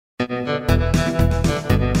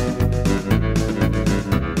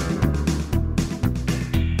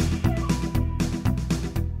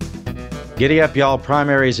Giddy up, y'all.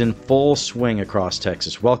 Primaries in full swing across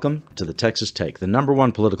Texas. Welcome to the Texas Take, the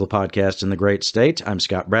 #1 political podcast in the great state. I'm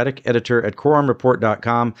Scott Braddock, editor at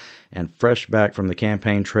quorumreport.com, and fresh back from the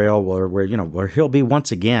campaign trail where he'll be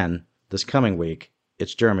once again this coming week.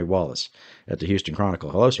 It's Jeremy Wallace at the Houston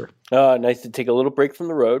Chronicle. Hello, sir. Nice to take a little break from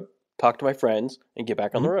the road, talk to my friends, and get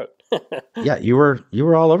back on the road. Yeah, you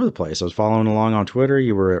were all over the place. I was following along on Twitter.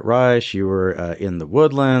 You were at Rice. You were in the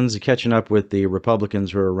Woodlands, catching up with the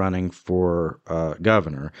Republicans who are running for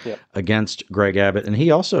governor against Greg Abbott. And he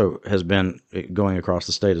also has been going across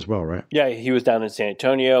the state as well, right? Yeah, he was down in San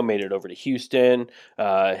Antonio, made it over to Houston,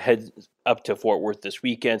 heads up to Fort Worth this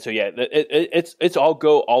weekend. So yeah, it's all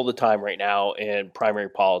go all the time right now in primary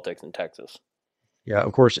politics in Texas. Yeah,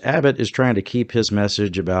 of course, Abbott is trying to keep his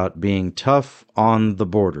message about being tough on the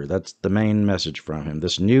border. That's the main message from him.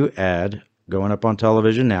 This new ad going up on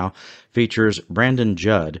television now features Brandon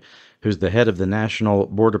Judd, who's the head of the National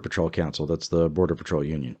Border Patrol Council. That's the Border Patrol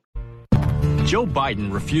Union. Joe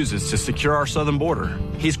Biden refuses to secure our southern border.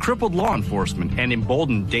 He's crippled law enforcement and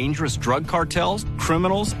emboldened dangerous drug cartels,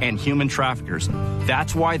 criminals, and human traffickers.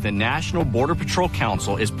 That's why the National Border Patrol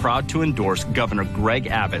Council is proud to endorse Governor Greg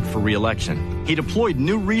Abbott for re-election. He deployed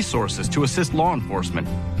new resources to assist law enforcement,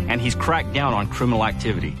 and he's cracked down on criminal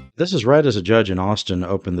activity. This is right as a judge in Austin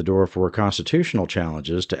opened the door for constitutional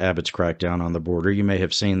challenges to Abbott's crackdown on the border. You may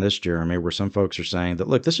have seen this, Jeremy, where some folks are saying that,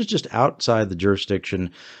 look, this is just outside the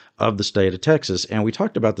jurisdiction of the state of Texas. And we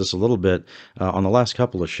talked about this a little bit on the last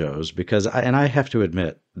couple of shows, because I have to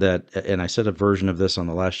admit that, and I said a version of this on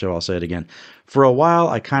the last show, I'll say it again. For a while,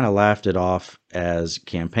 I kind of laughed it off as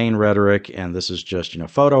campaign rhetoric, and this is just,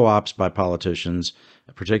 photo ops by politicians,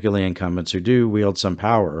 particularly incumbents who do wield some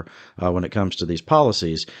power when it comes to these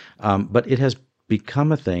policies. But it has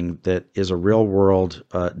become a thing that is a real world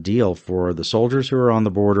deal for the soldiers who are on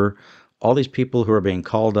the border, all these people who are being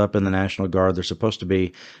called up in the National Guard. They're supposed to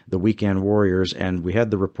be the weekend warriors. And we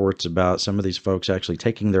had the reports about some of these folks actually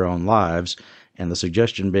taking their own lives, and the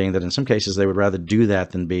suggestion being that in some cases they would rather do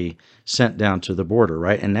that than be sent down to the border,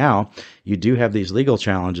 right? And now you do have these legal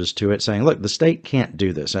challenges to it saying, look, the state can't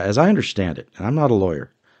do this. As I understand it, and I'm not a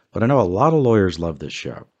lawyer, but I know a lot of lawyers love this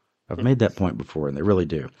show. I've made that point before, and they really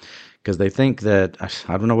do, because they think that,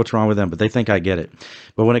 I don't know what's wrong with them, but they think I get it.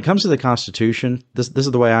 But when it comes to the Constitution, this is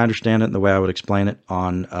the way I understand it and the way I would explain it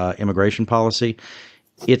on immigration policy.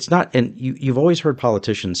 It's not, and you've always heard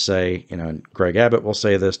politicians say, and Greg Abbott will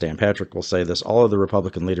say this, Dan Patrick will say this, all of the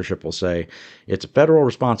Republican leadership will say, it's a federal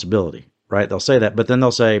responsibility, right? They'll say that, but then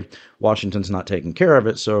they'll say, Washington's not taking care of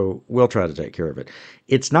it, so we'll try to take care of it.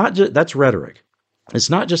 It's not just, that's rhetoric.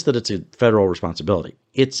 It's not just that it's a federal responsibility.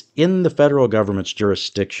 It's in the federal government's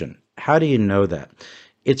jurisdiction. How do you know that?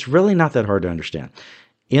 It's really not that hard to understand.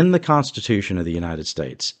 In the Constitution of the United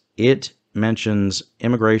States, it mentions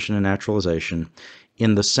immigration and naturalization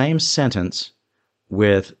in the same sentence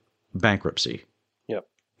with bankruptcy. Yep.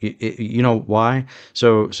 You know why?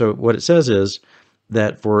 So what it says is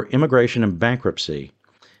that for immigration and bankruptcy,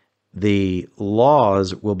 the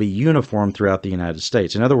laws will be uniform throughout the United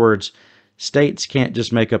States. In other words, states can't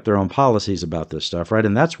just make up their own policies about this stuff, right?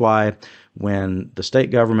 And that's why when the state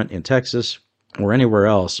government in Texas or anywhere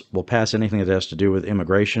else will pass anything that has to do with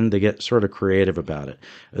immigration, they get sort of creative about it.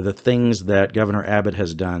 The things that Governor Abbott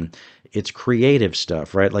has done, it's creative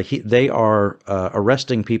stuff, right? Like they are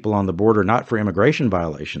arresting people on the border, not for immigration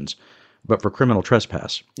violations, but for criminal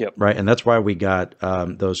trespass, right? And that's why we got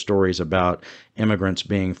those stories about immigrants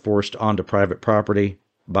being forced onto private property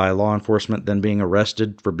by law enforcement, then being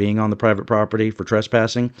arrested for being on the private property for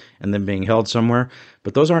trespassing, and then being held somewhere.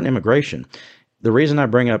 But those aren't immigration. The reason I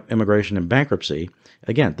bring up immigration and bankruptcy,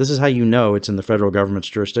 again, this is how you know it's in the federal government's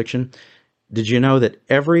jurisdiction. Did you know that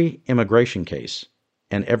every immigration case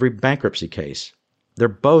and every bankruptcy case, they're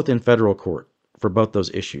both in federal court for both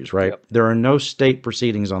those issues, right? Yep. There are no state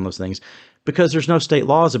proceedings on those things because there's no state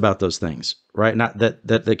laws about those things, right? Not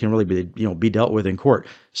that can really be dealt with in court.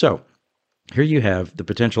 So here you have the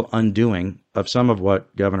potential undoing of some of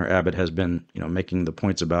what Governor Abbott has been, making the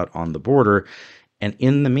points about on the border. And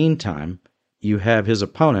in the meantime, you have his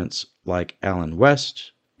opponents like Allen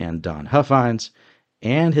West and Don Huffines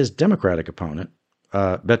and his Democratic opponent,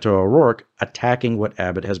 Beto O'Rourke, attacking what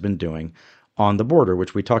Abbott has been doing on the border,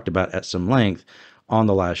 which we talked about at some length on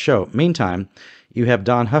the last show. Meantime, you have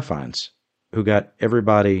Don Huffines, who got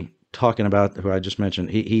everybody talking about, who I just mentioned.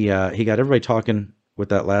 He got everybody talking with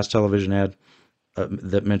that last television ad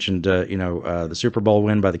that mentioned, the Super Bowl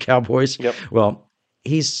win by the Cowboys. Yep. Well,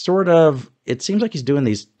 he's sort of, it seems like he's doing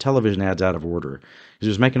these television ads out of order. He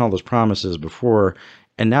was making all those promises before,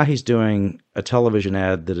 and now he's doing a television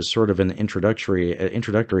ad that is sort of an introductory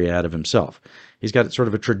ad of himself. He's got sort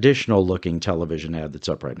of a traditional looking television ad that's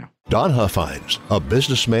up right now. Don Huffines, a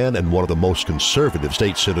businessman and one of the most conservative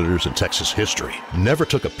state senators in Texas history, never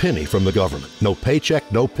took a penny from the government. No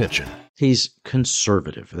paycheck, no pension. He's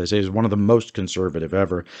conservative. They say he's one of the most conservative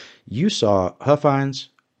ever. You saw Huffines,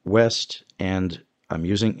 West, and I'm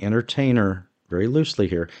using entertainer very loosely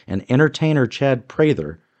here, and entertainer Chad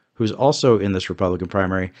Prather, who's also in this Republican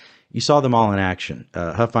primary. You saw them all in action.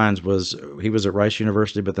 Huffines was at Rice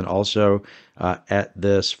University, but then also at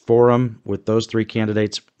this forum with those three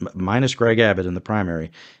candidates, minus Greg Abbott in the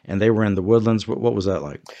primary, and they were in the Woodlands. What was that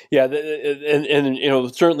like? Yeah,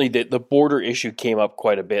 and certainly the border issue came up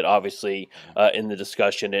quite a bit, obviously, in the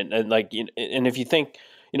discussion, and if you think.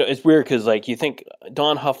 It's weird because, you think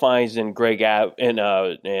Don Huffines and Greg and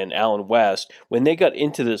Allen West, when they got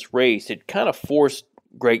into this race, it kind of forced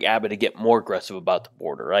Greg Abbott to get more aggressive about the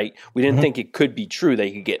border, right? We didn't think it could be true that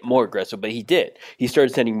he could get more aggressive, but he did. He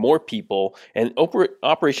started sending more people, and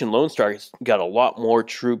Operation Lone Star got a lot more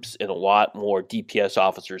troops and a lot more DPS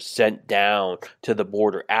officers sent down to the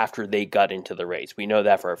border after they got into the race. We know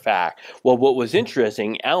that for a fact. Well, what was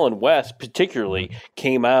interesting, Allen West particularly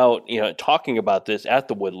came out, talking about this at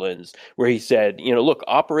the Woodlands, where he said, look,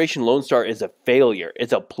 Operation Lone Star is a failure.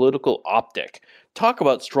 It's a political optic. Talk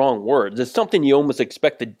about strong words. It's something you almost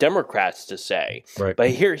expect the Democrats to say. Right. But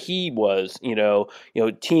here he was,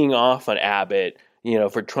 teeing off on Abbott,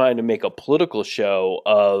 for trying to make a political show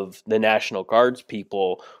of the National Guards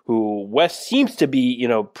people who West seems to be,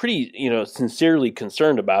 pretty, sincerely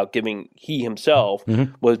concerned about, given he himself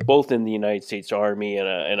was both in the United States Army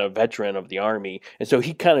and a veteran of the Army. And so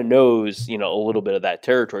he kind of knows, a little bit of that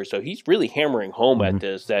territory. So he's really hammering home at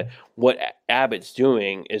this, that what Abbott's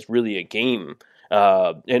doing is really a game.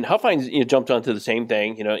 And Huffines, jumped onto the same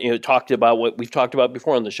thing, talked about what we've talked about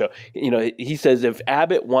before on the show. He says if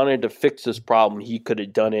Abbott wanted to fix this problem, he could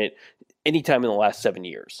have done it anytime in the last 7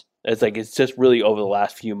 years. It's just really over the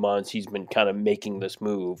last few months he's been kind of making this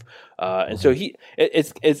move, and so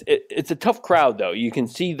it's a tough crowd though. You can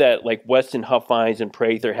see that West and Huffines and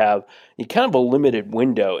Prather have kind of a limited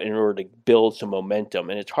window in order to build some momentum,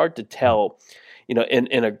 and it's hard to tell.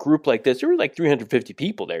 In a group like this, there were 350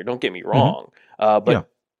 people there. Don't get me wrong. But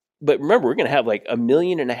remember, we're going to have 1.5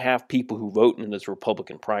 million people who vote in this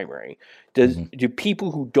Republican primary. Do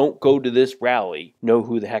people who don't go to this rally know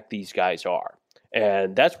who the heck these guys are?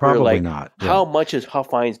 And that's probably where not. Yeah. How much is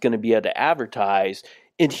Huffines going to be able to advertise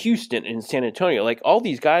in Houston and San Antonio? All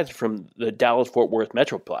these guys are from the Dallas-Fort Worth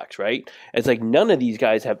Metroplex, right? It's none of these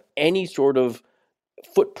guys have any sort of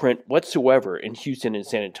footprint whatsoever in Houston and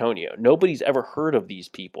San Antonio. Nobody's ever heard of these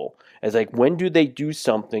people. It's when do they do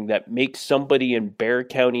something that makes somebody in Bexar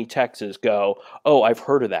County, Texas go, oh, I've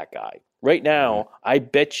heard of that guy. Right now, I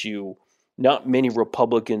bet you not many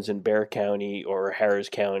Republicans in Bexar County or Harris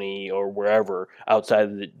County or wherever outside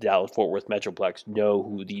of the Dallas-Fort Worth Metroplex know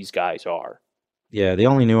who these guys are. Yeah, the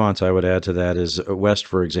only nuance I would add to that is West,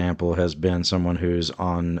 for example, has been someone who's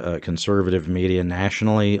on conservative media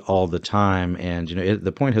nationally all the time. And,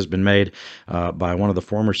 the point has been made by one of the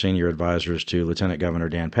former senior advisors to Lieutenant Governor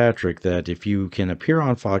Dan Patrick that if you can appear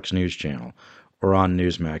on Fox News Channel or on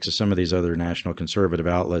Newsmax or some of these other national conservative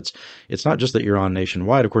outlets, it's not just that you're on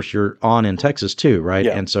nationwide. Of course, you're on in Texas too, right?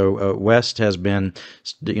 Yeah. And so West has been,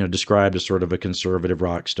 described as sort of a conservative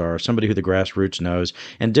rock star, somebody who the grassroots knows,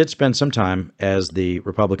 and did spend some time as the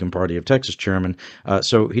Republican Party of Texas chairman.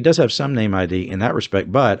 So he does have some name ID in that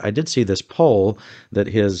respect. But I did see this poll that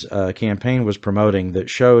his campaign was promoting that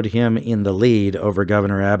showed him in the lead over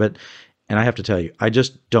Governor Abbott. And I have to tell you, I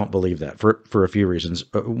just don't believe that for a few reasons.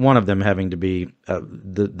 One of them having to be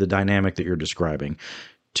the dynamic that you're describing.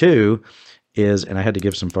 Two is, and I had to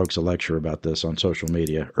give some folks a lecture about this on social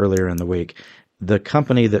media earlier in the week, the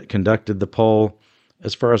company that conducted the poll,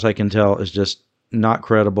 as far as I can tell, is just not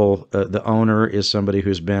credible. The owner is somebody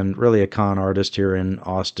who's been really a con artist here in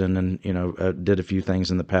Austin and, did a few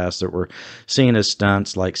things in the past that were seen as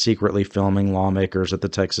stunts, like secretly filming lawmakers at the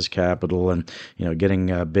Texas Capitol and, getting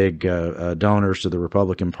big donors to the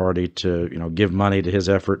Republican Party to, give money to his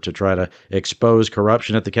effort to try to expose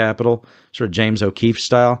corruption at the Capitol, sort of James O'Keefe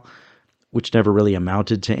style, which never really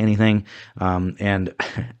amounted to anything. And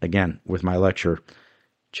again, with my lecture,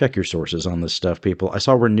 check your sources on this stuff, people. I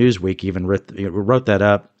saw where Newsweek even wrote that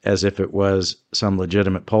up as if it was some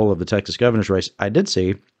legitimate poll of the Texas governor's race. I did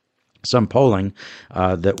see some polling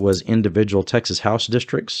that was individual Texas House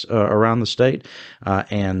districts around the state.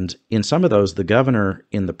 And in some of those, the governor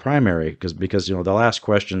in the primary, because they'll ask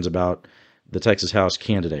questions about the Texas House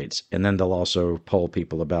candidates, and then they'll also poll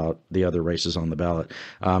people about the other races on the ballot.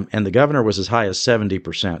 And the governor was as high as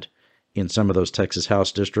 70% in some of those Texas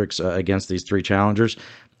House districts against these three challengers.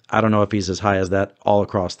 I don't know if he's as high as that all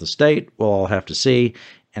across the state. We'll all have to see.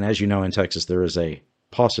 And as you know, in Texas, there is a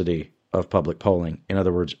paucity of public polling. In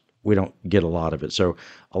other words, we don't get a lot of it. So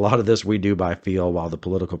a lot of this we do by feel, while the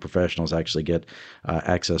political professionals actually get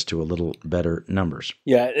access to a little better numbers.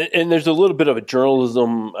 Yeah, and there's a little bit of a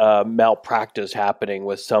journalism malpractice happening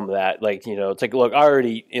with some of that. Like, it's like, look, I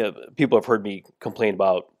already, people have heard me complain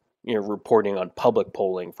about, reporting on public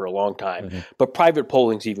polling for a long time, but private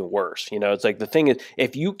polling's even worse. It's like, the thing is,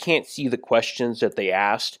 if you can't see the questions that they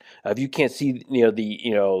asked, if you can't see,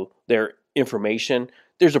 their information,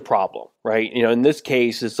 there's a problem, right? In this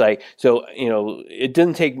case, it's like, so, it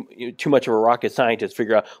didn't take too much of a rocket scientist to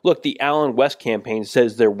figure out, look, the Allen West campaign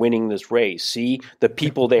says they're winning this race. See, the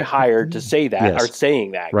people they hired to say that are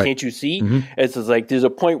saying that. Right. Can't you see? It's just like, there's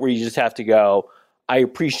a point where you just have to go, I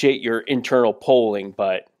appreciate your internal polling,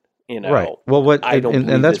 but, right. Well, I don't believe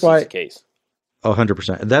and that's this why, is the case.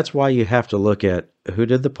 100%. That's why you have to look at who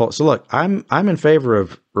did the poll. So look, I'm in favor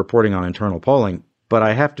of reporting on internal polling, but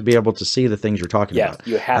I have to be able to see the things you're talking about.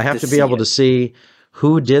 I have to be able to see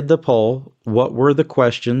who did the poll, what were the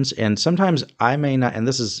questions, and sometimes I may not, and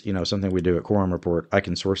this is, something we do at Quorum Report, I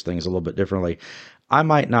can source things a little bit differently. I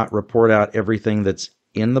might not report out everything that's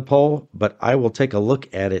in the poll, but I will take a look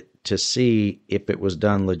at it to see if it was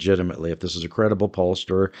done legitimately, if this is a credible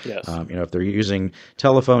pollster, if they're using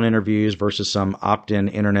telephone interviews versus some opt-in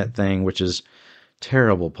internet thing, which is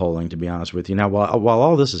terrible polling, to be honest with you. Now, while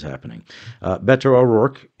all this is happening, Beto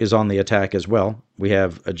O'Rourke is on the attack as well. We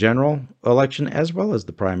have a general election as well as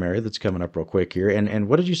the primary that's coming up real quick here. And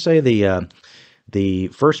what did you say the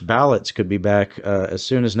first ballots could be back as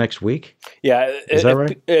soon as next week? Yeah. Is that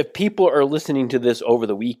right? If people are listening to this over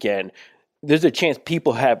the weekend, there's a chance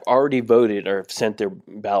people have already voted or have sent their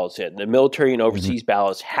ballots in. The military and overseas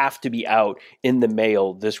ballots have to be out in the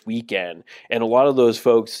mail this weekend. And a lot of those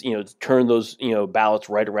folks, turn those, ballots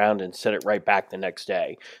right around and send it right back the next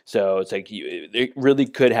day. So it's like they really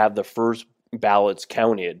could have the first ballots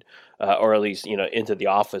counted, or at least, into the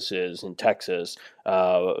offices in Texas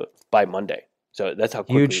by Monday. So that's how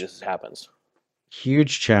quickly this happens.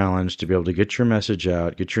 Huge challenge to be able to get your message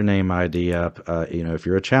out, get your name ID up, if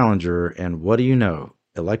you're a challenger. And what do you know?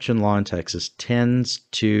 Election law in Texas tends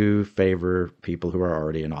to favor people who are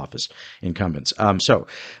already in office, incumbents. So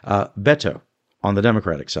Beto, on the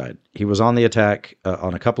Democratic side, he was on the attack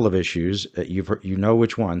on a couple of issues. You know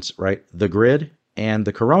which ones, right? The grid and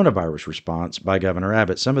the coronavirus response by Governor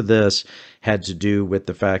Abbott. Some of this had to do with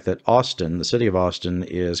the fact that Austin, the city of Austin,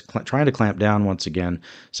 is trying to clamp down once again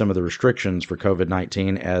some of the restrictions for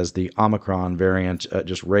COVID-19 as the Omicron variant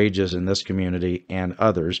just rages in this community and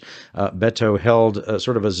others. Beto held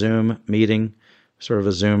sort of a Zoom meeting, sort of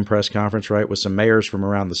a Zoom press conference, right, with some mayors from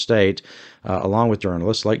around the state, along with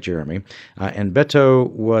journalists like Jeremy. And Beto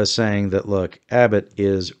was saying that, look, Abbott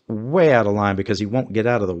is way out of line because he won't get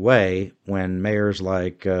out of the way when mayors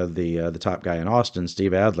like the top guy in Austin,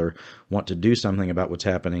 Steve Adler, want to do something about what's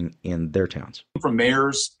happening in their towns. From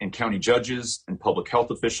mayors and county judges and public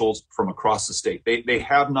health officials from across the state, they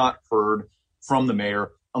have not heard from the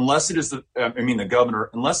mayor unless it is the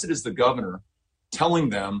governor, unless it is the governor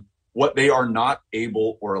telling them what they are not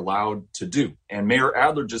able or allowed to do. And Mayor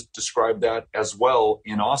Adler just described that as well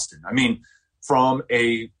in Austin. I mean, from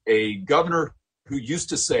a governor who used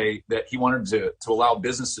to say that he wanted to allow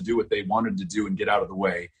business to do what they wanted to do and get out of the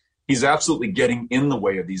way, he's absolutely getting in the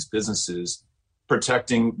way of these businesses,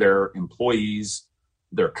 protecting their employees,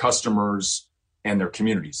 their customers, and their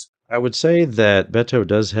communities. I would say that Beto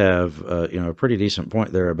does have, a pretty decent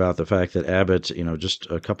point there about the fact that Abbott, just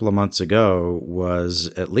a couple of months ago was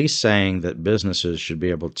at least saying that businesses should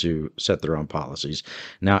be able to set their own policies.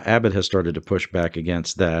 Now, Abbott has started to push back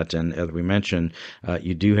against that. And as we mentioned,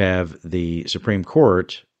 you do have the Supreme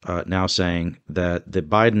Court now saying that the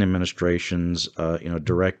Biden administration's,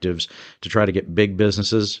 directives to try to get big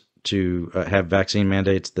businesses to have vaccine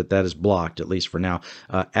mandates, that is blocked, at least for now.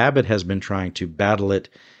 Abbott has been trying to battle it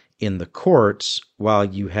in the courts, while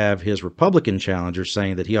you have his Republican challenger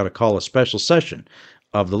saying that he ought to call a special session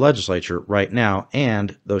of the legislature right now.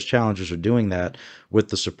 And those challengers are doing that with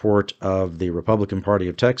the support of the Republican Party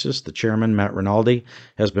of Texas. The chairman, Matt Rinaldi,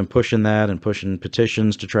 has been pushing that and pushing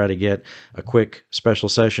petitions to try to get a quick special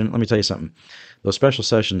session. Let me tell you something. Those special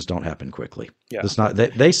sessions don't happen quickly. Yeah. It's not.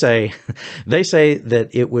 They say that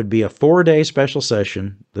it would be a 4-day special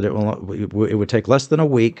session, that it would take less than a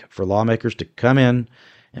week for lawmakers to come in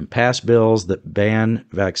and pass bills that ban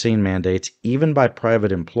vaccine mandates, even by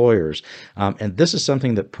private employers. And this is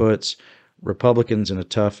something that puts Republicans in a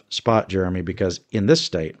tough spot, Jeremy, because in this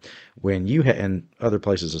state, when you and other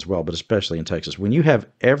places as well, but especially in Texas, when you have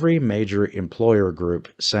every major employer group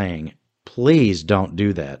saying, please don't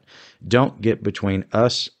do that. Don't get between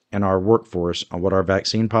us and our workforce on what our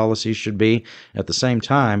vaccine policies should be. At the same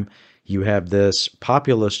time, you have this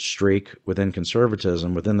populist streak within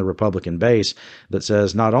conservatism, within the Republican base, that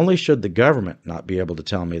says not only should the government not be able to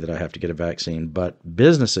tell me that I have to get a vaccine, but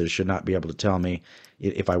businesses should not be able to tell me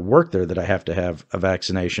if I work there that I have to have a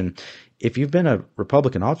vaccination. If you've been a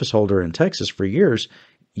Republican office holder in Texas for years,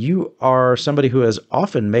 you are somebody who has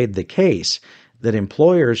often made the case that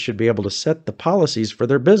employers should be able to set the policies for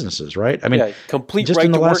their businesses, right? I mean, complete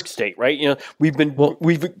right to work state, right?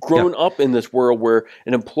 We've grown up in this world where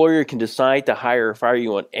an employer can decide to hire or fire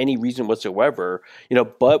you on any reason whatsoever,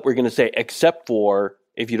 but we're going to say except for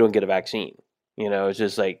if you don't get a vaccine. It's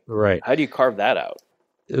just like, right. How do you carve that out?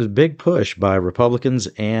 It was a big push by Republicans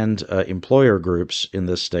and employer groups in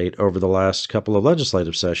this state over the last couple of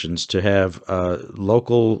legislative sessions to have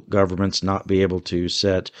local governments not be able to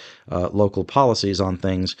set local policies on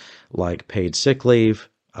things like paid sick leave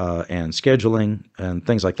and scheduling and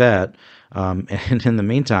things like that. And in the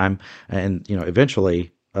meantime, and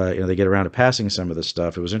eventually, they get around to passing some of this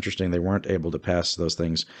stuff. It was interesting they weren't able to pass those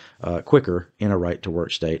things quicker in a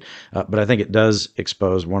right-to-work state. But I think it does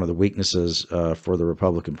expose one of the weaknesses for the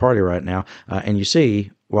Republican Party right now. And you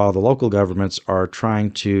see, while the local governments are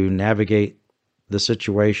trying to navigate the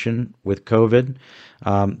situation with COVID,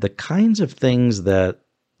 the kinds of things that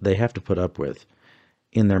they have to put up with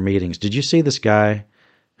in their meetings. Did you see this guy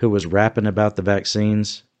who was rapping about the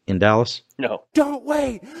vaccines in Dallas? No. Don't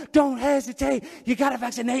wait. Don't hesitate. You got to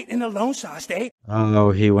vaccinate in the Lone Star State. Oh,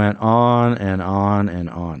 he went on and on and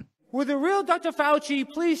on. Will the real Dr. Fauci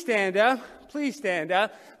please stand up? Please stand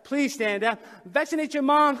up. Please stand up. Vaccinate your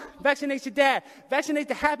mom. Vaccinate your dad. Vaccinate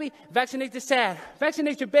the happy. Vaccinate the sad.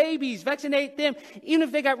 Vaccinate your babies. Vaccinate them. Even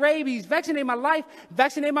if they got rabies. Vaccinate my life.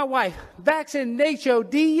 Vaccinate my wife. Vaccinate your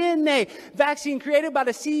DNA. Vaccine created by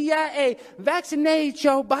the CIA. Vaccinate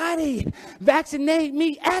your body. Vaccinate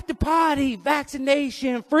me at the party.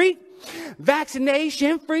 Vaccination freak.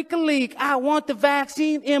 Vaccination freak a leak. I want the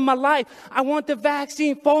vaccine in my life. I want the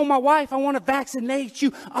vaccine for my wife. I want to vaccinate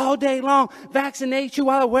you all day long. Vaccinate you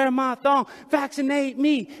while I wear my thong. Vaccinate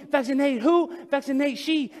me. Vaccinate who? Vaccinate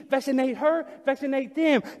she. Vaccinate her. Vaccinate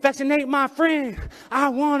them. Vaccinate my friend. I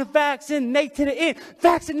want to vaccinate to the end.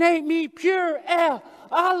 Vaccinate me, Purell.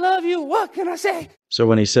 I love you. What can I say? So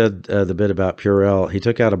when he said the bit about Purell, he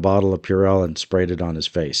took out a bottle of Purell and sprayed it on his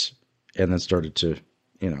face and then started to,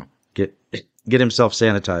 get himself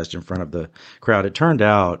sanitized in front of the crowd. It turned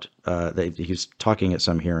out that he was talking at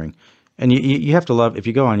some hearing. And you have to love, if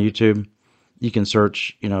you go on YouTube, you can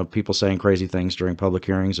search, people saying crazy things during public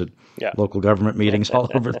hearings at local government meetings all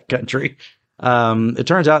over the country. It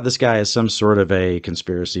turns out this guy is some sort of a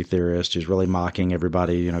conspiracy theorist who's really mocking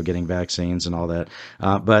everybody, getting vaccines and all that.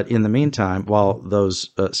 But in the meantime, while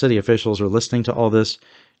those city officials are listening to all this,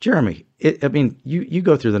 Jeremy, you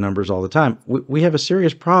go through the numbers all the time. We have a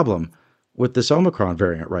serious problem with this Omicron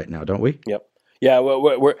variant right now, don't we? Yep. Yeah,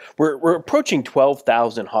 we're approaching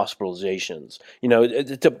 12,000 hospitalizations.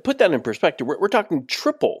 To put that in perspective, we're talking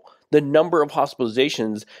triple the number of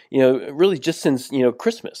hospitalizations. Really just since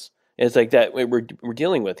Christmas. It's like that we're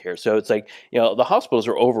dealing with here. So it's like, the hospitals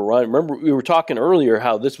are overrun. Remember, we were talking earlier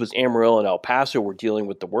how this was Amarillo and El Paso were dealing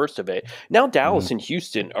with the worst of it. Now Dallas and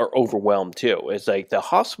Houston are overwhelmed too. It's like the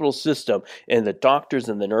hospital system and the doctors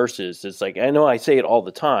and the nurses. It's like, I know I say it all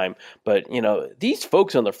the time, but these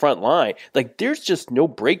folks on the front line, like there's just no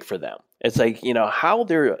break for them. It's like, how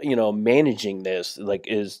they're, managing this, like,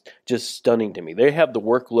 is just stunning to me. They have the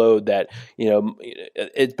workload that,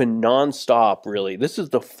 it's been nonstop, really. This is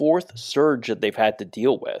the fourth surge that they've had to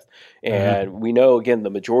deal with. And we know, again,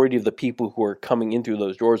 the majority of the people who are coming in through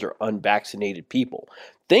those doors are unvaccinated people.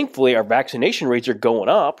 Thankfully, our vaccination rates are going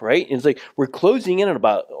up, right? And it's like we're closing in at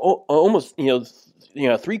about almost,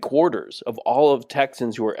 3/4 of all of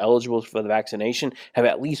Texans who are eligible for the vaccination have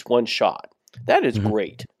at least one shot. That is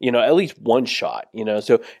great, at least one shot,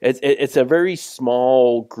 so it's a very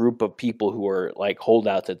small group of people who are like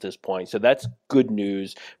holdouts at this point. So that's good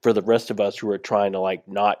news for the rest of us who are trying to like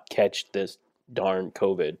not catch this darn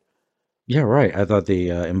COVID. Yeah, right. I thought the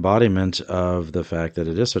embodiment of the fact that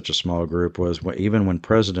it is such a small group was even when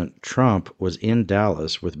President Trump was in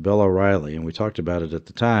Dallas with Bill O'Reilly, and we talked about it at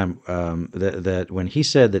the time, that when he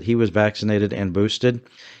said that he was vaccinated and boosted,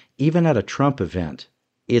 even at a Trump event,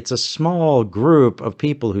 it's a small group of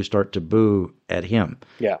people who start to boo at him.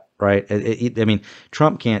 Yeah. Right.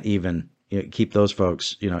 Trump can't even keep those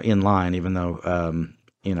folks, in line, even though,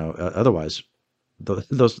 otherwise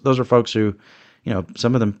those are folks who,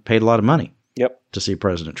 some of them paid a lot of money to see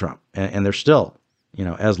President Trump, and they're still,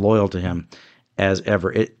 as loyal to him as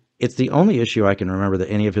ever. It's the only issue I can remember that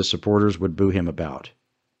any of his supporters would boo him about.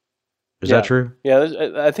 Is that true?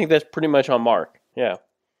 Yeah, I think that's pretty much on mark. Yeah.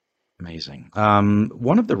 Amazing.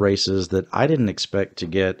 One of the races that I didn't expect to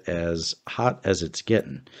get as hot as it's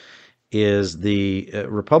getting is the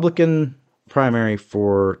Republican primary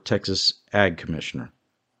for Texas Ag Commissioner.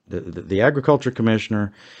 The Agriculture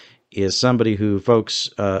Commissioner is somebody who folks,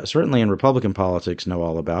 certainly in Republican politics, know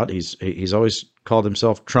all about. He's always called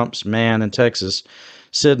himself Trump's man in Texas,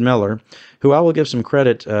 Sid Miller, who I will give some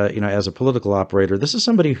credit, as a political operator. This is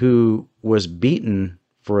somebody who was beaten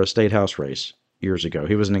for a state house race years ago.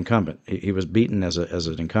 He was an incumbent. He was beaten as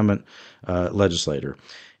an incumbent legislator,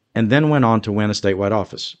 and then went on to win a statewide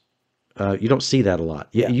office. You don't see that a lot.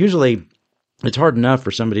 Yeah. Usually, it's hard enough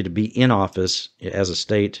for somebody to be in office as a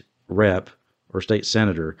state rep or state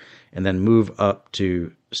senator and then move up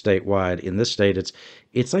to statewide. In this state,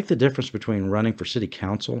 it's like the difference between running for city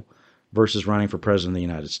council versus running for president of the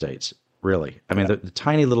United States. Really, I mean, the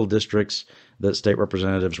tiny little districts that state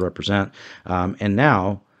representatives represent, and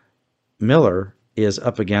now Miller is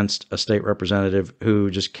up against a state representative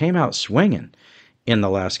who just came out swinging in the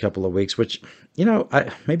last couple of weeks, which,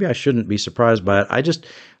 maybe I shouldn't be surprised by it.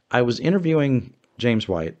 I was interviewing James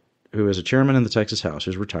White, who is a chairman in the Texas House,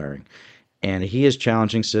 who's retiring, and he is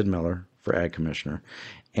challenging Sid Miller for Ag Commissioner.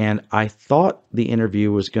 And I thought the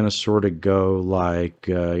interview was going to sort of go like,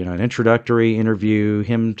 an introductory interview,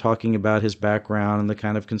 him talking about his background and the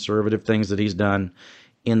kind of conservative things that he's done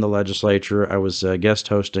in the legislature. I was guest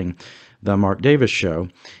hosting the Mark Davis show,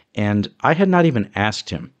 and I had not even asked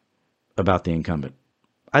him about the incumbent.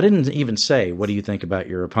 I didn't even say, what do you think about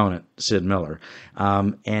your opponent, Sid Miller?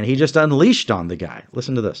 And he just unleashed on the guy.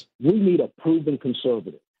 Listen to this. We need a proven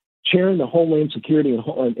conservative. Chairing the Homeland Security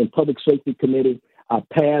and Public Safety Committee, I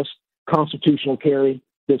passed constitutional carry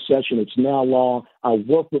this session. It's now law. I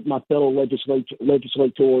worked with my fellow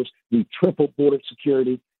legislators. We tripled border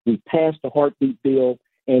security. We passed the heartbeat bill,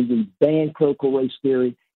 and we banned critical race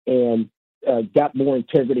theory and got more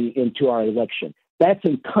integrity into our election. That's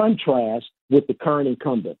in contrast with the current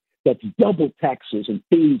incumbent that's doubled taxes and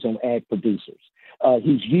fees on ag producers.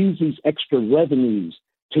 He's used these extra revenues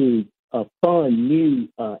to fund new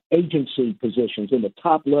agency positions in the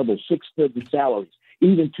top level, six-figure salaries,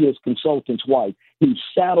 even to his consultant's wife. He's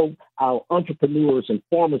saddled our entrepreneurs and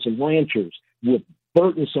farmers and ranchers with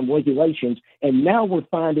burdensome regulations. And now we're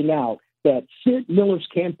finding out that Sid Miller's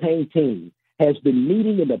campaign team has been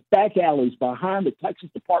meeting in the back alleys behind the Texas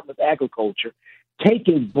Department of Agriculture,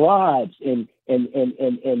 taking bribes and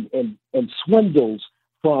swindles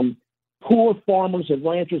from poor farmers and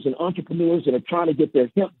ranchers and entrepreneurs that are trying to get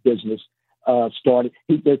their hemp business started.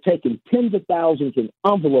 They're taking tens of thousands in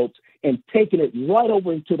envelopes and taking it right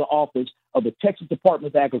over into the office of the Texas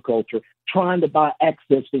Department of Agriculture, trying to buy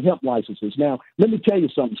access to hemp licenses. Now, let me tell you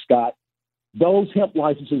something, Scott. Those hemp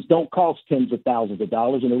licenses don't cost tens of thousands of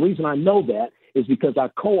dollars. And the reason I know that is because I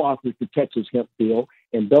co-authored the Texas hemp bill,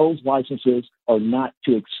 and those licenses are not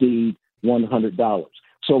to exceed $100.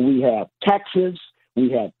 So we have taxes,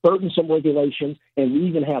 we have burdensome regulations, and we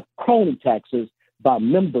even have crony taxes by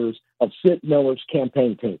members of Sid Miller's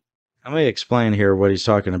campaign team. Let me explain here what he's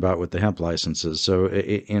talking about with the hemp licenses. So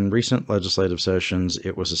in recent legislative sessions,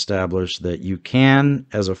 it was established that you can,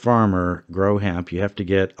 as a farmer, grow hemp. You have to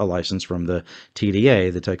get a license from the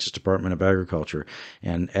TDA, the Texas Department of Agriculture.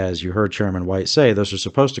 And as you heard Chairman White say, those are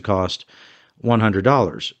supposed to cost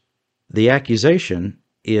 $100. The accusation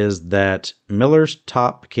is that Miller's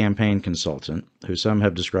top campaign consultant, who some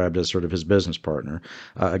have described as sort of his business partner,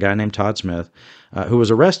 a guy named Todd Smith, who was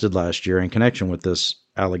arrested last year in connection with this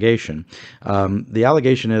allegation. The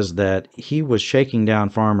allegation is that he was shaking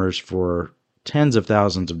down farmers for tens of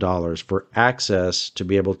thousands of dollars for access to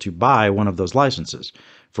be able to buy one of those licenses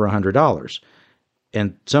for $100.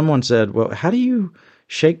 And someone said, well, how do you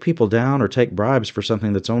shake people down or take bribes for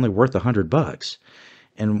something that's only worth $100?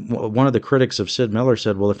 And one of the critics of Sid Miller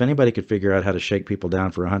said, well, if anybody could figure out how to shake people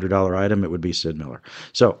down for a $100 item, it would be Sid Miller.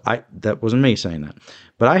 So that wasn't me saying that.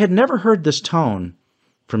 But I had never heard this tone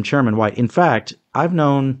from Chairman White. In fact, I've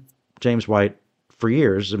known James White for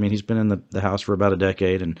years. I mean, he's been in the House for about a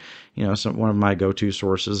decade, and one of my go-to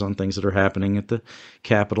sources on things that are happening at the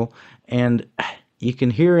Capitol. And you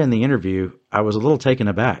can hear in the interview, I was a little taken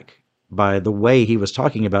aback by the way he was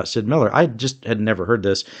talking about Sid Miller. I just had never heard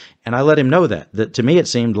this, and I let him know that to me it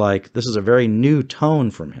seemed like this is a very new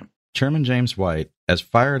tone from him. Chairman James White, as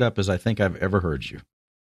fired up as I think I've ever heard you.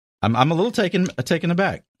 I'm a little taken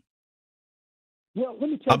aback. Well, let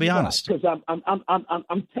me I'll be honest. Because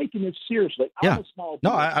I'm taking this seriously. Yeah. I'm a small.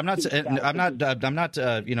 No, I'm not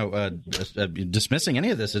dismissing any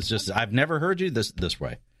of this. It's just I've never heard you this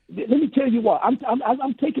way. Let me tell you what. I'm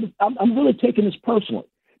really taking this personally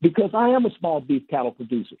because I am a small beef cattle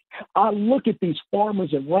producer. I look at these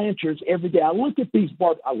farmers and ranchers every day. I look at these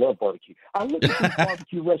I love barbecue. I look at these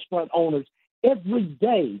barbecue restaurant owners every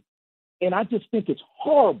day, and I just think it's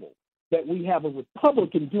horrible that we have a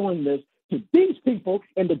Republican doing this to these people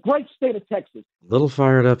in the great state of Texas. A little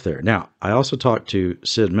fired up there. Now, I also talked to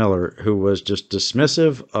Sid Miller, who was just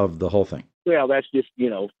dismissive of the whole thing. Well, that's just,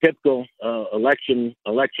 typical election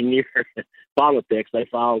year politics. They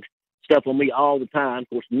filed stuff on me all the time. Of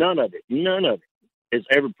course, none of it has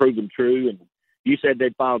ever proven true. And you said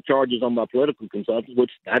they'd filed charges on my political consultant,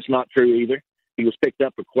 which that's not true either. He was picked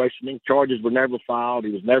up for questioning. Charges were never filed.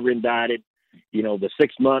 He was never indicted. The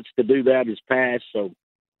 6 months to do that is passed. So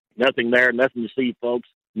nothing there, nothing to see, folks.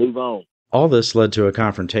 Move on. All this led to a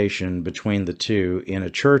confrontation between the two in a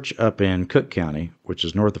church up in Cook County, which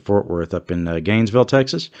is north of Fort Worth, up in Gainesville,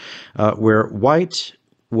 Texas, where White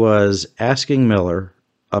was asking Miller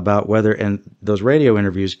about whether, and those radio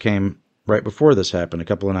interviews came right before this happened, a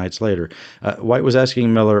couple of nights later. White was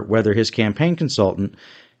asking Miller whether his campaign consultant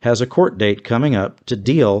has a court date coming up to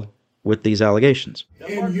deal with these allegations.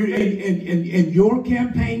 And your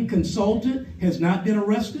campaign consultant has not been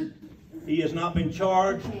arrested? He has not been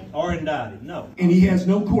charged or indicted, no. And he has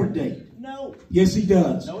no court date? No. Yes, he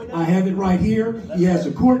does. No, he doesn't. I have it right here. He has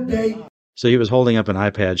a court date. So he was holding up an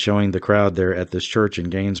iPad showing the crowd there at this church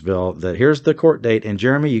in Gainesville that here's the court date. And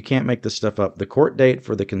Jeremy, you can't make this stuff up. The court date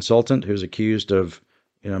for the consultant who's accused of,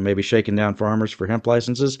 maybe shaking down farmers for hemp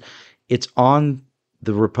licenses, it's on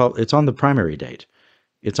the primary date.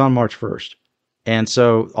 It's on March 1st. And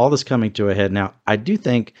so all this coming to a head. Now, I do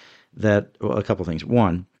think that, a couple of things.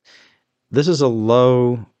 One, this is a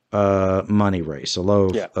low money race, a low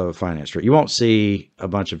finance rate. You won't see a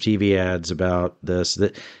bunch of TV ads about this.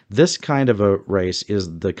 This kind of a race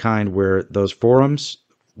is the kind where those forums,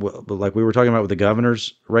 like we were talking about with the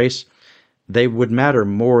governor's race, they would matter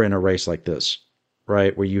more in a race like this,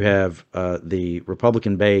 right? Where you have the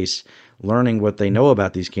Republican base learning what they know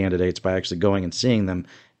about these candidates by actually going and seeing them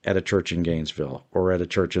at a church in Gainesville or at a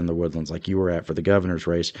church in the Woodlands like you were at for the governor's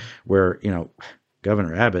race, where,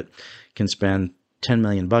 Governor Abbott can spend $10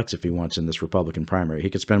 million if he wants in this Republican primary.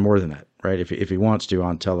 He could spend more than that, right? If he wants to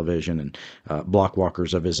on television and block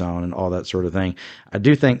walkers of his own and all that sort of thing. I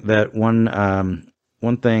do think that one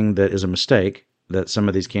thing that is a mistake that some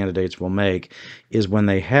of these candidates will make is when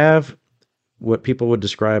they have what people would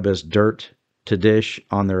describe as dirt to dish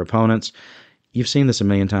on their opponents. You've seen this a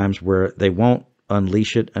million times where they won't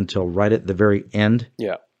unleash it until right at the very end.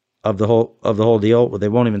 Yeah. Of the whole deal. They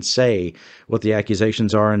won't even say what the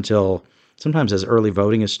accusations are until sometimes as early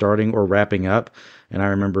voting is starting or wrapping up. And I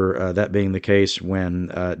remember that being the case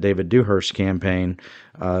when David Dewhurst's campaign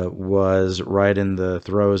was right in the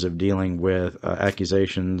throes of dealing with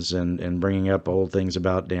accusations and bringing up old things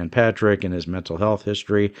about Dan Patrick and his mental health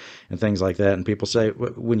history and things like that. And people say,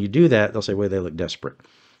 when you do that, they'll say, well, they look desperate.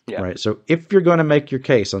 Yeah. Right. So if you're going to make your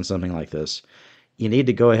case on something like this, you need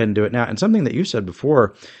to go ahead and do it now. And something that you said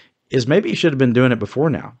before is maybe he should have been doing it before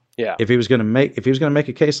now. Yeah. If he was going to make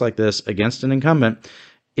a case like this against an incumbent,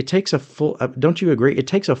 it takes a full. Don't you agree? It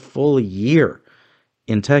takes a full year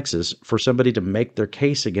in Texas for somebody to make their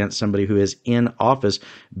case against somebody who is in office.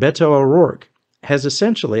 Beto O'Rourke has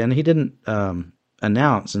essentially, and he didn't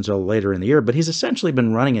announce until later in the year, but he's essentially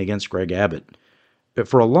been running against Greg Abbott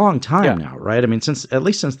for a long time now, right? I mean, at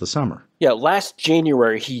least since the summer. Yeah, last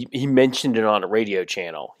January he mentioned it on a radio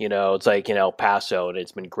channel. It's like in El Paso, and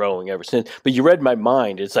it's been growing ever since. But you read my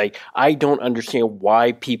mind. It's like I don't understand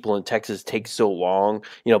why people in Texas take so long.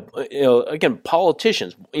 Again,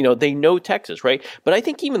 politicians. They know Texas, right? But I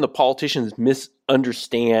think even the politicians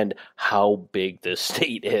misunderstand how big this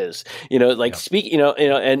state is. Speak.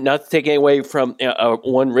 And not to take any away from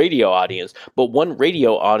one radio audience, but one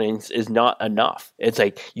radio audience is not enough. It's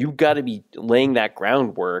like you've got to be laying that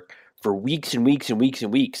groundwork for weeks and weeks and weeks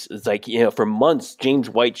and weeks. It's like, for months, James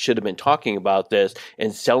White should have been talking about this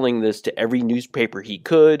and selling this to every newspaper he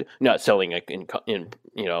could. Not selling like in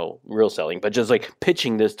real selling, but just like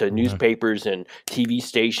pitching this to newspapers and TV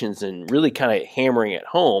stations and really kind of hammering it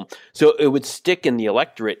home. So it would stick in the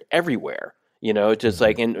electorate everywhere. Just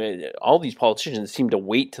like, and all these politicians seem to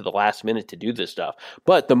wait to the last minute to do this stuff.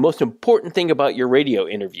 But the most important thing about your radio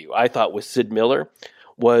interview, I thought, with Sid Miller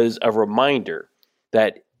was a reminder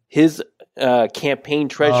that his campaign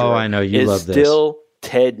treasurer is still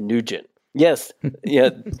Ted Nugent. Yes. Yeah.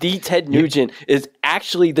 The Ted Nugent is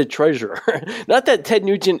actually the treasurer. Not that Ted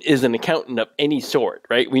Nugent is an accountant of any sort,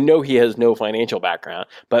 right? We know he has no financial background,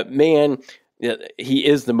 but man, he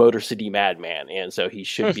is the Motor City madman. And so he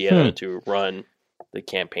should be able to run the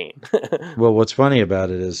campaign. Well, what's funny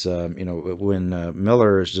about it is, when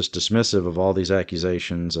Miller is just dismissive of all these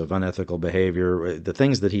accusations of unethical behavior, the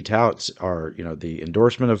things that he touts are, the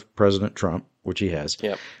endorsement of President Trump, which he has,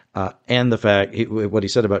 Yep. And the fact what he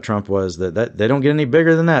said about Trump was that they don't get any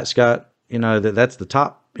bigger than that, Scott. That's the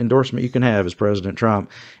top endorsement you can have is President Trump.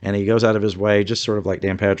 And he goes out of his way, just sort of like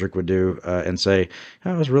Dan Patrick would do, and say,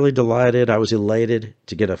 I was really delighted. I was elated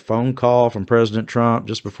to get a phone call from President Trump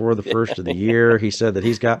just before the first of the year. He said that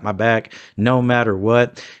he's got my back no matter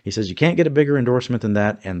what. He says, you can't get a bigger endorsement than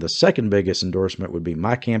that. And the second biggest endorsement would be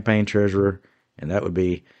my campaign treasurer, and that would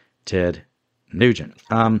be Ted Nugent.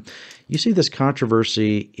 You see this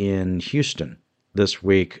controversy in Houston this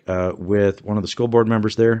week with one of the school board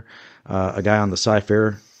members there, a guy on the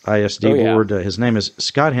Cy-Fair ISD board. His name is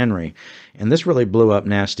Scott Henry. And this really blew up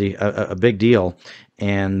nasty, a big deal.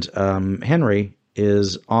 And Henry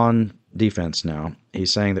is on defense now.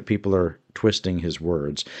 He's saying that people are twisting his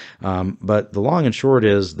words. But the long and short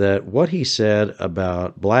is that what he said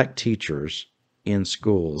about black teachers in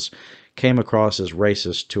schools came across as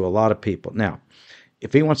racist to a lot of people. Now,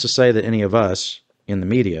 if he wants to say that any of us in the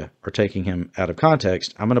media are taking him out of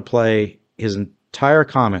context, I'm going to play his entire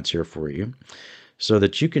comments here for you so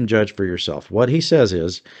that you can judge for yourself. What he says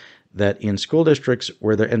is that in school districts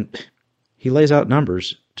where there, and he lays out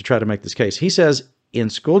numbers to try to make this case. He says in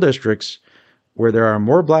school districts where there are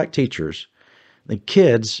more black teachers, the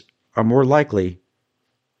kids are more likely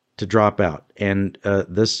to drop out. And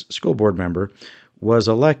this school board member was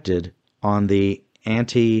elected on the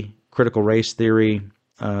anti-critical race theory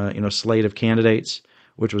slate of candidates,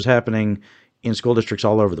 which was happening in school districts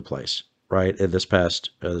all over the place, right, this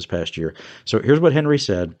past year. So here's what Henry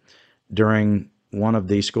said during one of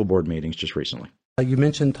the school board meetings just recently. You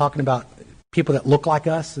mentioned talking about people that look like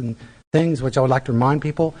us and things, which I would like to remind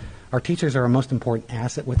people. Our teachers are our most important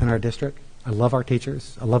asset within our district. I love our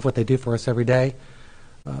teachers. I love what they do for us every day.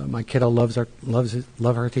 My kiddo loves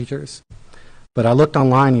her teachers. But I looked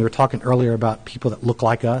online, and you were talking earlier about people that look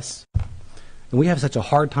like us. And we have such a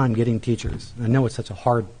hard time getting teachers. I know it's such a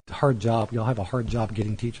hard job. You'll have a hard job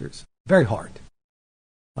getting teachers. Very hard.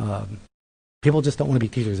 People just don't want to be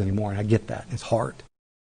teachers anymore, and I get that. It's hard.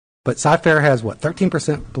 But Cy-Fair has,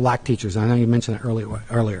 13% black teachers. I know you mentioned it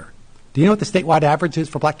earlier. Do you know what the statewide average is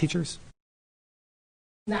for black teachers?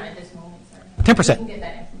 Not at this moment, sir.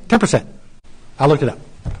 10%. 10%. I looked it up.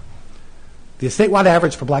 The statewide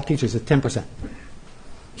average for black teachers is 10%.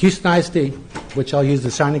 Houston ISD, which I'll use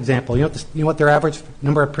as a shining example, you know what their average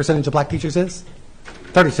number of percentage of black teachers is?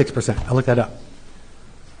 36%. I looked that up.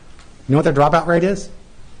 You know what their dropout rate is?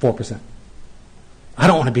 4%. I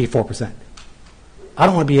don't want to be 4%. I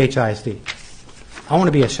don't want to be HISD. I want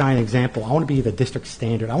to be a shining example. I want to be the district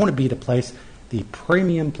standard. I want to be the place, the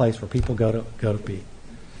premium place where people go to be.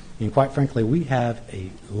 And quite frankly, we have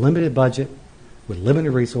a limited budget with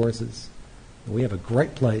limited resources. We have a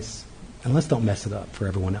great place, and let's don't mess it up for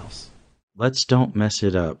everyone else. Let's don't mess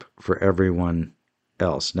it up for everyone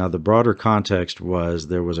else. Now, the broader context was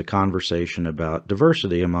there was a conversation about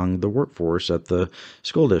diversity among the workforce at the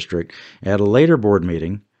school district. At a later board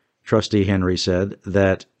meeting, Trustee Henry said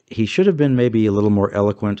that he should have been maybe a little more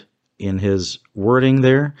eloquent in his wording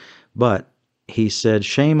there, but he said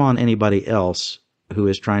shame on anybody else who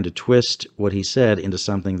is trying to twist what he said into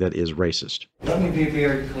something that is racist. Let me be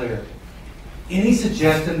very clear. Any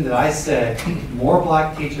suggestion that I said more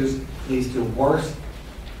black teachers leads to worse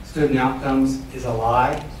student outcomes is a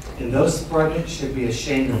lie, and those spreading it should be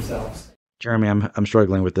ashamed of themselves. Jeremy, I'm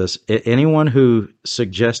struggling with this. Anyone who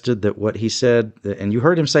suggested that what he said, and you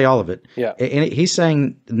heard him say all of it, and he's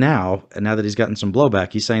saying now that he's gotten some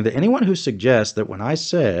blowback, he's saying that anyone who suggests that when I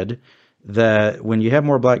said that when you have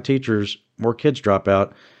more black teachers, more kids drop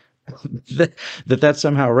out, that's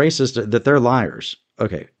somehow racist, that they're liars.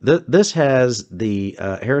 Okay, this has the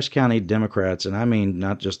Harris County Democrats, and I mean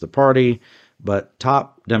not just the party, but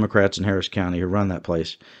top Democrats in Harris County who run that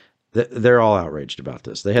place. They're all outraged about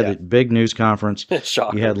this. They had a big news conference.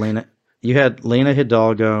 You had Lena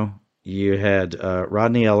Hidalgo. You had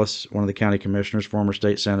Rodney Ellis, one of the county commissioners, former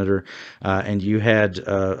state senator, and you had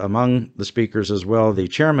among the speakers as well the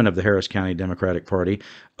chairman of the Harris County Democratic Party,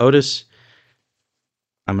 Otis.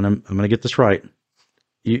 I'm gonna get this right.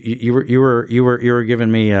 You were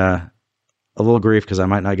giving me a little grief because I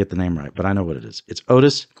might not get the name right, but I know what it is. It's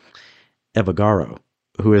Otis Evagaro,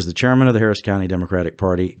 who is the chairman of the Harris County Democratic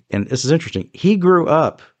Party. And this is interesting. He grew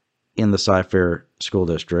up in the Cy-Fair School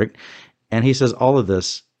District, And he says all of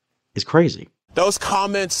this is crazy. Those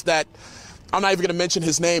comments that I'm not even going to mention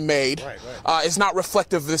his name made is not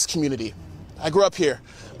reflective of this community. I grew up here,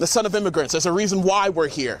 the son of immigrants. There's a reason why we're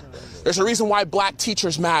here. There's a reason why black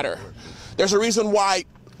teachers matter. There's a reason why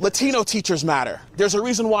Latino teachers matter. There's a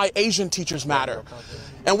reason why Asian teachers matter.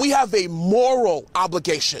 And we have a moral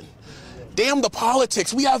obligation. Damn the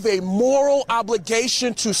politics. We have a moral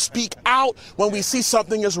obligation to speak out when we see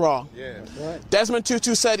something is wrong. Desmond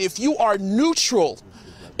Tutu said, if you are neutral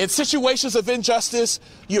in situations of injustice,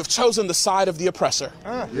 you have chosen the side of the oppressor.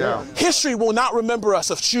 History will not remember us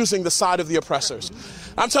of choosing the side of the oppressors.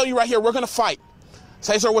 I'm telling you right here, we're going to fight.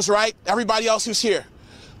 Cesar was right. Everybody else who's here.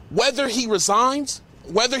 Whether he resigns,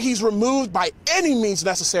 whether he's removed by any means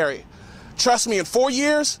necessary, trust me, in 4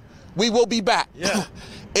 years, we will be back.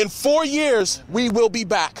 In 4 years, we will be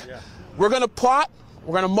back. We're going to plot,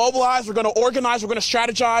 we're going to mobilize, we're going to organize, we're going to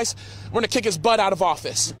strategize, we're going to kick his butt out of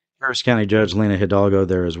office. Harris County Judge Lena Hidalgo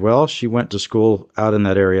there as well. She went to school out in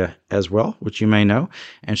that area as well, which you may know,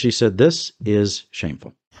 and she said this is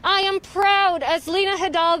shameful. I am proud as Lena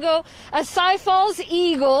Hidalgo, a Cy Falls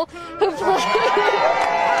Eagle, who played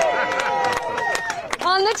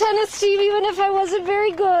on the tennis team, even if I wasn't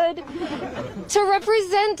very good, to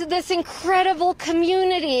represent this incredible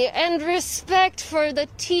community and respect for the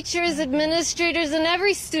teachers, administrators, and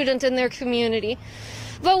every student in their community.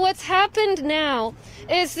 But what's happened now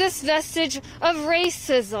is this vestige of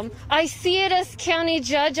racism. I see it as county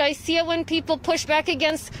judge. I see it when people push back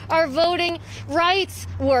against our voting rights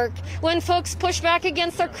work, when folks push back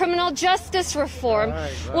against our criminal justice reform,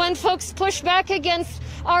 when folks push back against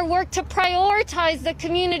our work to prioritize the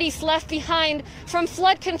communities left behind from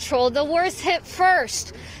flood control, the worst hit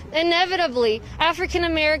first. Inevitably, African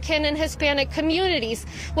American and Hispanic communities,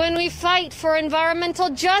 when we fight for environmental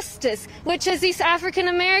justice, which is these African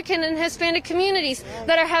American and Hispanic communities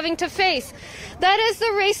that are having to face. That is the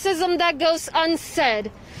racism that goes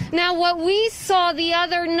unsaid. Now, what we saw the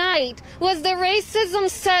other night was the racism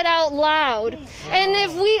said out loud. And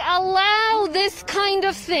if we allow this kind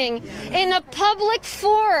of thing in a public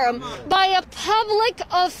forum by a public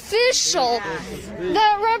official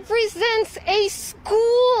that represents a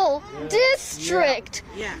school district,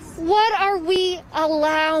 what are we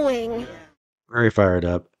allowing? Very fired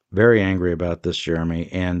up. Very angry about this, Jeremy.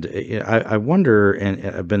 And I wonder, and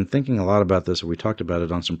I've been thinking a lot about this, we talked about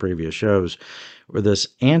it on some previous shows, where this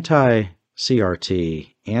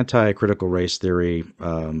anti-CRT, anti-critical race theory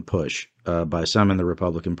push by some in the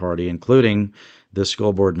Republican Party, including this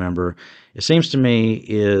school board member, it seems to me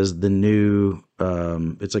is the new,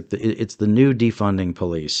 it's the new defunding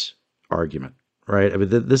police argument. Right. I mean,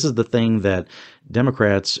 this is the thing that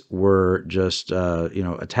Democrats were just,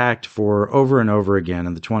 attacked for over and over again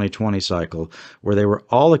in the 2020 cycle, where they were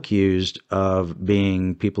all accused of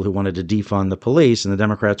being people who wanted to defund the police. And the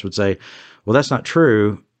Democrats would say, well, that's not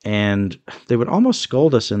true. And they would almost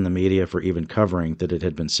scold us in the media for even covering that it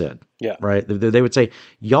had been said. Yeah. Right. They would say,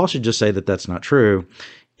 y'all should just say that that's not true,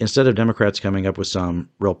 instead of Democrats coming up with some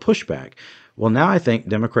real pushback. Well, now I think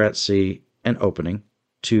Democrats see an opening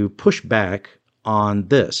to push back on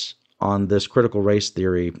this critical race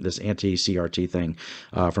theory, this anti-CRT thing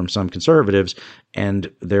from some conservatives,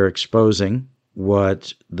 and they're exposing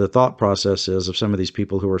what the thought process is of some of these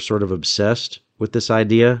people who are sort of obsessed with this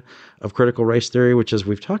idea of critical race theory, which, as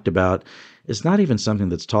we've talked about, is not even something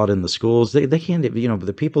that's taught in the schools. They can't,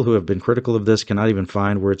 the people who have been critical of this cannot even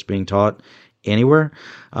find where it's being taught anywhere.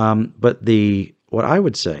 But what I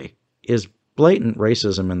would say is blatant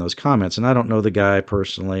racism in those comments. And I don't know the guy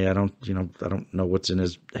personally. I don't know what's in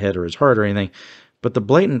his head or his heart or anything, but the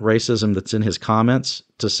blatant racism that's in his comments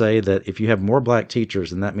to say that if you have more black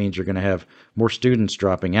teachers, then that means you're going to have more students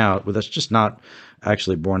dropping out. Well, that's just not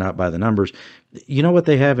actually borne out by the numbers. You know what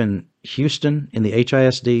they have in Houston, in the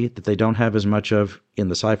HISD, that they don't have as much of in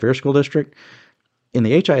the Cy-Fair School District? In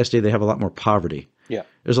the HISD, they have a lot more poverty. Yeah.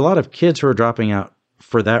 There's a lot of kids who are dropping out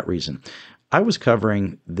for that reason. I was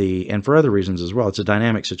covering and for other reasons as well, it's a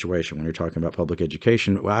dynamic situation when you're talking about public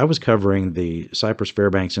education. I was covering the Cypress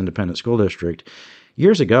Fairbanks Independent School District.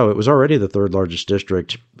 Years ago, it was already the third largest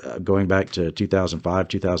district going back to 2005,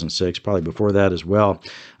 2006, probably before that as well.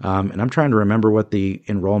 And I'm trying to remember what the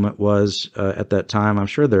enrollment was at that time. I'm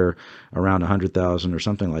sure they're around 100,000 or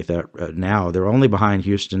something like that now. They're only behind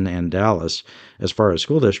Houston and Dallas as far as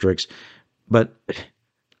school districts. But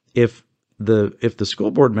if the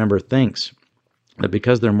school board member thinks that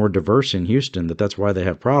because they're more diverse in Houston, that's why they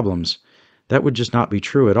have problems, that would just not be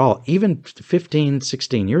true at all. Even 15,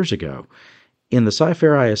 16 years ago, in the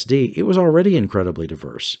Cy-Fair ISD, it was already incredibly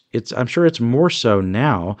diverse. I'm sure it's more so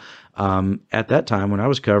now. At that time when I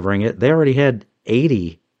was covering it, they already had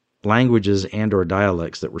 80 languages and or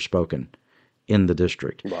dialects that were spoken in the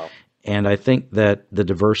district. Wow. And I think that the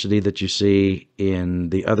diversity that you see in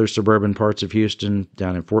the other suburban parts of Houston,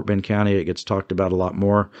 down in Fort Bend County, it gets talked about a lot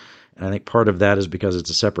more. And I think part of that is because it's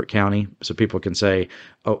a separate county. So people can say,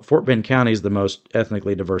 oh, Fort Bend County is the most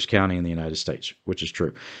ethnically diverse county in the United States, which is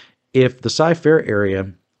true. If the Cy-Fair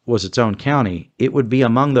area was its own county, it would be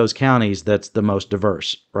among those counties that's the most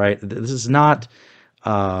diverse, right? This is not,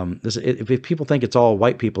 if people think it's all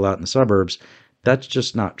white people out in the suburbs, that's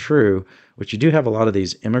just not true. But you do have a lot of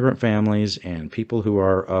these immigrant families and people who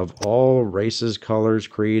are of all races, colors,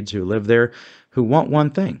 creeds who live there who want one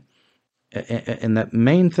thing. And that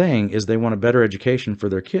main thing is they want a better education for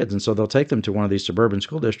their kids. And so they'll take them to one of these suburban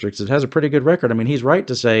school districts that has a pretty good record. I mean, he's right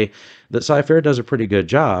to say that Cy-Fair does a pretty good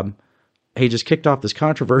job. He just kicked off this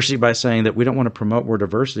controversy by saying that we don't want to promote more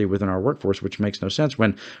diversity within our workforce, which makes no sense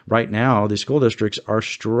when right now the school districts are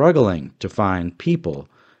struggling to find people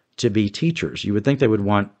to be teachers. You would think they would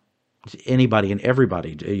want anybody and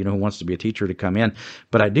everybody, who wants to be a teacher to come in.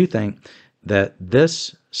 But I do think that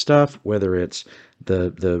this stuff, whether it's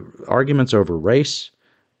the arguments over race,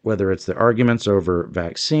 whether it's the arguments over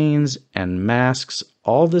vaccines and masks,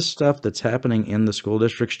 all this stuff that's happening in the school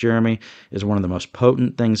districts, Jeremy, is one of the most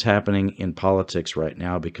potent things happening in politics right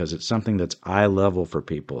now because it's something that's eye level for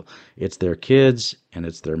people. It's their kids and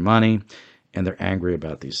it's their money, and they're angry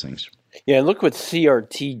about these things. Yeah, and look what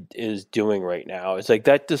CRT is doing right now. It's like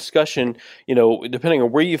that discussion, depending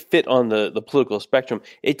on where you fit on the political spectrum,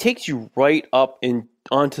 it takes you right up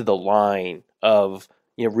onto the line of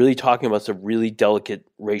really talking about some really delicate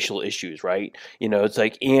racial issues, right? It's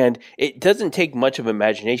like, and it doesn't take much of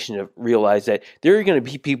imagination to realize that there are going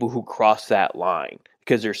to be people who cross that line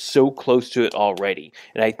because they're so close to it already.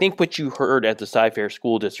 And I think what you heard at the Cy-Fair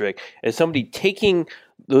School District is somebody taking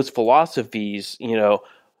those philosophies,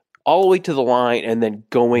 all the way to the line and then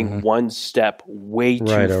going one step way too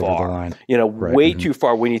right far. Over the line. Way too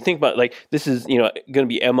far. When you think about this is, going to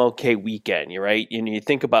be MLK weekend, right? And you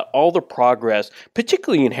think about all the progress,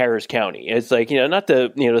 particularly in Harris County. It's like, not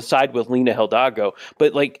to, side with Lina Hidalgo,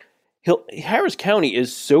 but Harris County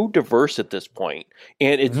is so diverse at this point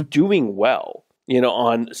and it's doing well.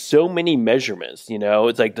 On so many measurements,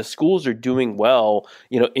 it's like the schools are doing well,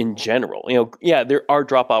 in general. There are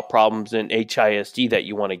dropout problems in HISD that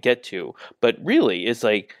you want to get to, but really, it's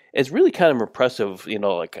really kind of impressive,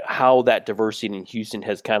 how that diversity in Houston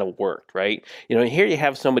has kind of worked, right? Here you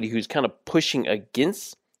have somebody who's kind of pushing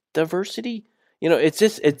against diversity.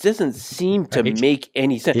 It doesn't seem to make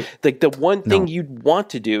any sense. The one thing you'd want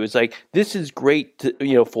to do is this is great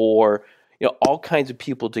to, for all kinds of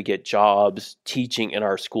people to get jobs teaching in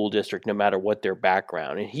our school district, no matter what their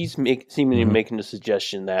background. And he's seemingly making the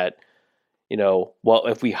suggestion that,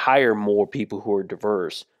 if we hire more people who are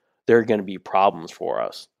diverse, there are going to be problems for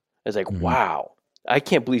us. It's like, wow, I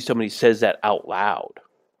can't believe somebody says that out loud.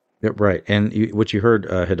 Yeah, right. And what you heard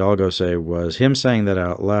Hidalgo say was him saying that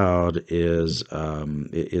out loud is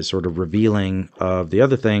sort of revealing of the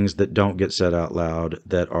other things that don't get said out loud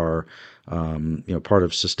that are, part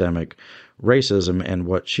of systemic racism. And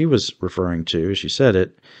what she was referring to, she said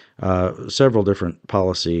it, several different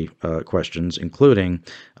policy questions, including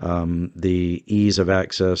the ease of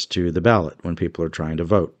access to the ballot when people are trying to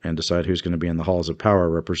vote and decide who's going to be in the halls of power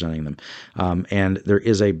representing them. And there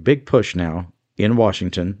is a big push now in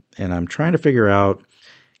Washington, and I'm trying to figure out,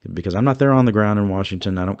 because I'm not there on the ground in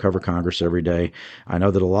Washington, I don't cover Congress every day. I know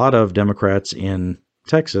that a lot of Democrats in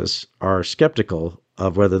Texas are skeptical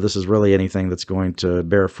of whether this is really anything that's going to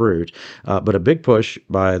bear fruit. But a big push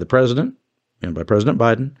by the president, and by President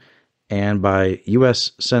Biden, and by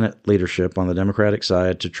U.S. Senate leadership on the Democratic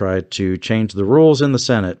side to try to change the rules in the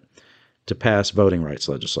Senate to pass voting rights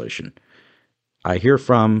legislation. I hear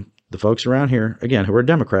from the folks around here, again, who are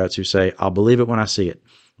Democrats, who say, I'll believe it when I see it,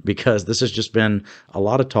 because this has just been a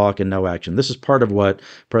lot of talk and no action. This is part of what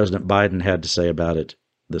President Biden had to say about it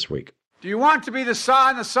this week. Do you want to be on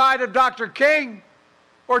the side of Dr. King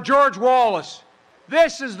or George Wallace?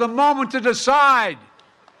 This is the moment to decide,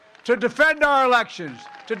 to defend our elections,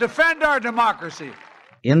 to defend our democracy.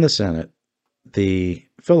 In the Senate, the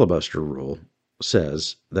filibuster rule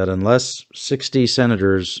says that unless 60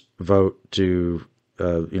 senators vote to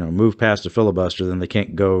move past a filibuster, then they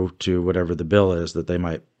can't go to whatever the bill is that they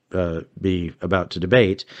might be about to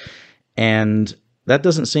debate. And that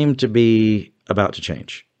doesn't seem to be about to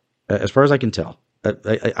change, as far as I can tell.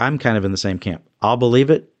 I'm kind of in the same camp. I'll believe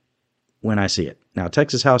it when I see it. Now,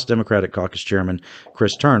 Texas House Democratic Caucus Chairman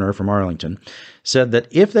Chris Turner from Arlington said that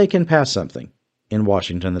if they can pass something in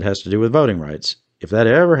Washington that has to do with voting rights, if that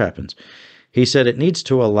ever happens, He said it needs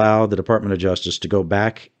to allow the Department of Justice to go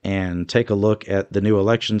back and take a look at the new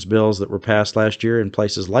elections bills that were passed last year in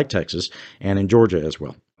places like Texas and in Georgia as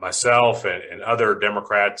well. Myself and other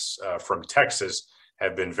Democrats from Texas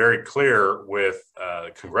have been very clear with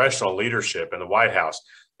congressional leadership in the White House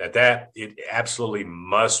that it absolutely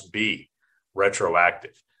must be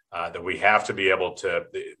retroactive. That we have to be able to,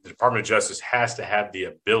 the Department of Justice has to have the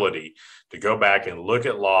ability to go back and look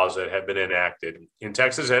at laws that have been enacted in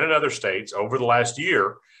Texas and in other states over the last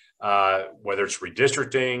year, whether it's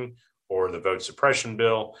redistricting or the vote suppression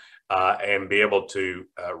bill, and be able to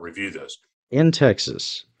review those. In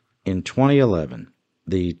Texas, in 2011,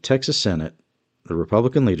 the Texas Senate, the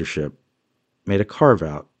Republican leadership, made a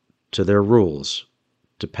carve-out to their rules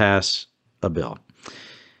to pass a bill.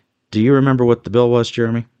 Do you remember what the bill was,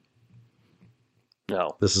 Jeremy?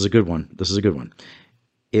 No. This is a good one.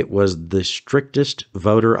 It was the strictest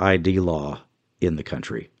voter ID law in the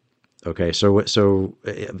country. Okay, so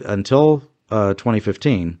until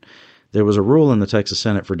 2015, there was a rule in the Texas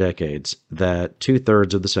Senate for decades that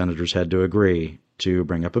 2/3 of the senators had to agree to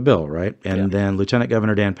bring up a bill, right? And then Lieutenant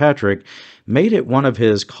Governor Dan Patrick made it one of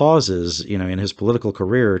his causes, in his political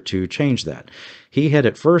career to change that. He had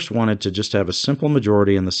at first wanted to just have a simple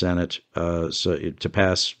majority in the Senate to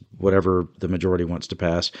pass whatever the majority wants to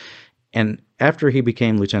pass. And after he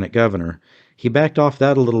became lieutenant governor, he backed off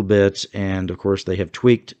that a little bit. And of course, they have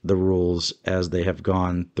tweaked the rules as they have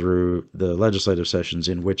gone through the legislative sessions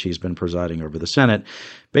in which he's been presiding over the Senate.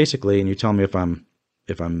 Basically, and you tell me if I'm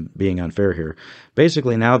being unfair here,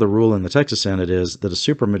 basically now the rule in the Texas Senate is that a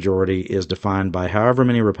supermajority is defined by however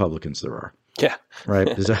many Republicans there are. Yeah. Right.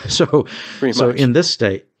 In this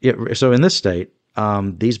state,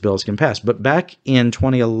 these bills can pass. But back in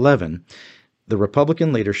 2011, the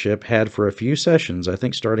Republican leadership had for a few sessions, I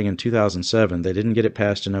think starting in 2007, they didn't get it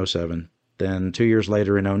passed in 2007. Then 2 years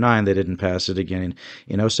later in 2009, they didn't pass it again.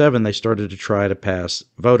 In 2007, they started to try to pass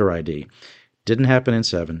voter ID. Didn't happen in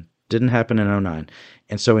 2007. Didn't happen in 2009.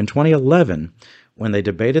 And so in 2011, when they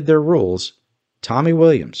debated their rules, Tommy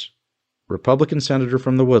Williams, Republican senator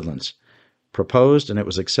from the Woodlands, proposed, and it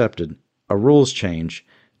was accepted, a rules change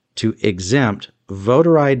to exempt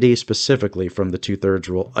voter ID specifically from the 2/3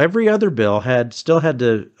 rule. Every other bill still had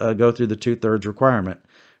to go through the 2/3 requirement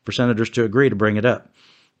for senators to agree to bring it up.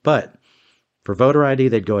 But for voter ID,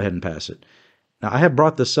 they'd go ahead and pass it. Now, I have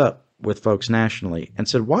brought this up with folks nationally and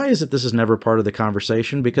said, why is it this is never part of the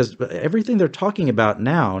conversation? Because everything they're talking about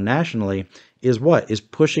now nationally is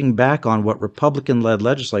pushing back on what Republican-led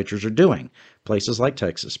legislatures are doing. Places like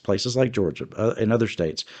Texas, places like Georgia, and other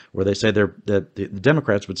states where they say the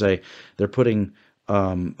Democrats would say they're putting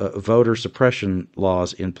voter suppression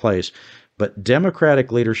laws in place. But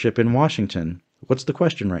Democratic leadership in Washington, what's the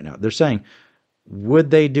question right now? They're saying, would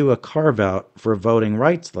they do a carve-out for voting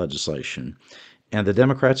rights legislation? And the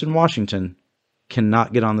Democrats in Washington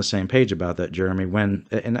cannot get on the same page about that, Jeremy.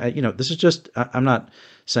 This is just, I'm not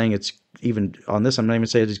saying it's even on this, I'm not even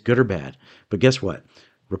saying it's good or bad. But guess what?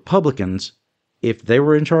 Republicans, if they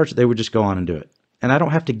were in charge, they would just go on and do it. And I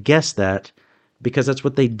don't have to guess that because that's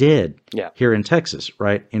what they did here in Texas,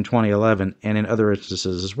 right, in 2011 and in other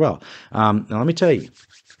instances as well. Now, let me tell you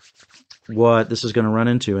what this is going to run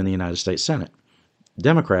into in the United States Senate.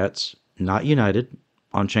 Democrats, not united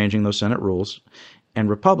on changing those Senate rules, and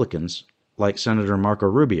Republicans like Senator Marco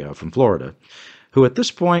Rubio from Florida, who at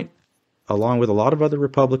this point, along with a lot of other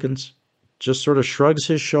Republicans, just sort of shrugs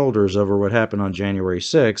his shoulders over what happened on January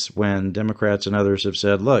 6th when Democrats and others have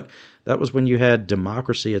said, look, that was when you had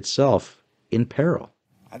democracy itself in peril.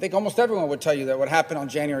 I think almost everyone would tell you that what happened on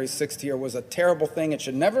January 6th here was a terrible thing. It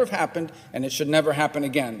should never have happened, and it should never happen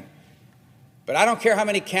again. But I don't care how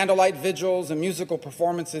many candlelight vigils and musical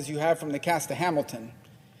performances you have from the cast of Hamilton.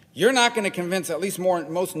 You're not going to convince at least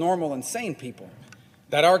most normal and sane people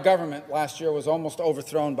that our government last year was almost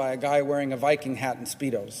overthrown by a guy wearing a Viking hat and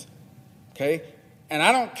Speedos. Okay? And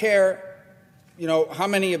I don't care, how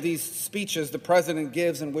many of these speeches the president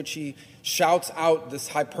gives in which he shouts out this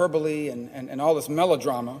hyperbole and all this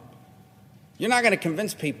melodrama. You're not going to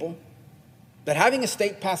convince people that having a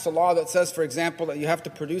state pass a law that says, for example, that you have to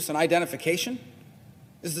produce an identification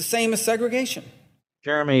is the same as segregation.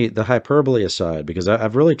 Jeremy, the hyperbole aside, because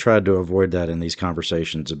I've really tried to avoid that in these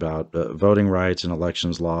conversations about voting rights and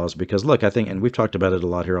elections laws, because look, I think, and we've talked about it a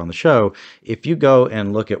lot here on the show, if you go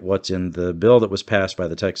and look at what's in the bill that was passed by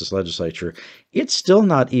the Texas legislature, it's still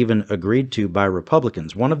not even agreed to by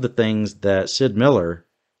Republicans. One of the things that Sid Miller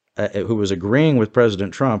who was agreeing with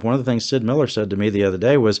President Trump, one of the things Sid Miller said to me the other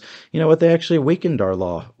day was, you know what, they actually weakened our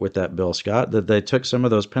law with that bill, Scott, that they took some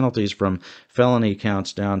of those penalties from felony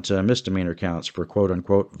counts down to misdemeanor counts for quote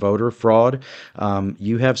unquote voter fraud.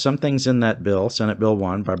 You have some things in that bill, Senate Bill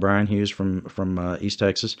 1 by Brian Hughes from East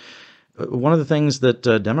Texas. One of the things that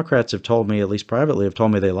Democrats have told me, at least privately, have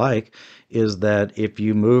told me they like, is that if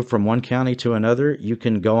you move from one county to another, you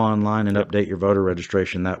can go online and update your voter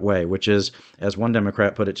registration that way, which is, as one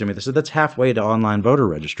Democrat put it to me, they said that's halfway to online voter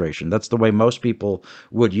registration. That's the way most people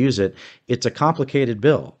would use it. It's a complicated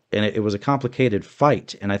bill, and it was a complicated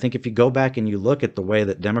fight. And I think if you go back and you look at the way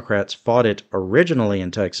that Democrats fought it originally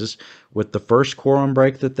in Texas, with the first quorum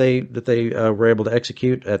break that they were able to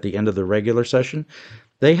execute at the end of the regular session,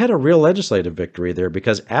 they had a real legislative victory there,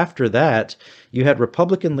 because after that, you had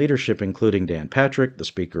Republican leadership, including Dan Patrick, the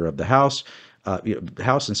Speaker of the House,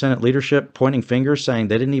 House and Senate leadership, pointing fingers, saying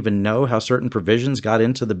they didn't even know how certain provisions got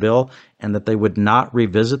into the bill and that they would not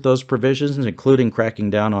revisit those provisions, including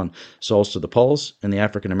cracking down on souls to the polls in the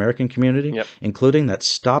African-American community, including that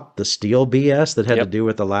Stop the Steal BS that had to do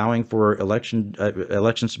with allowing for elections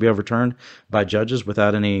to be overturned by judges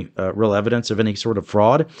without any real evidence of any sort of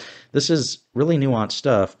fraud. This is really nuanced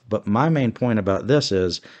stuff, but my main point about this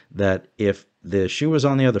is that if the shoe was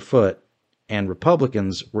on the other foot, and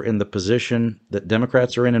Republicans were in the position that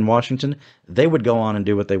Democrats are in Washington, they would go on and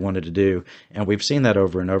do what they wanted to do. And we've seen that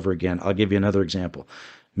over and over again. I'll give you another example.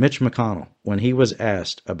 Mitch McConnell, when he was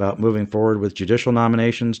asked about moving forward with judicial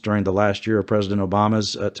nominations during the last year of President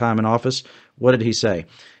Obama's time in office, what did he say?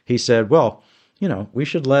 He said, well, you know, we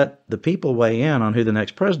should let the people weigh in on who the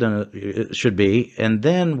next president should be, and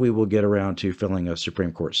then we will get around to filling a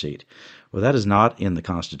Supreme Court seat. Well, that is not in the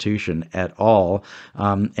Constitution at all.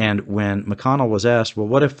 And when McConnell was asked, well,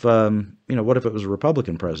 what if it was a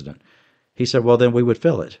Republican president? He said, well, then we would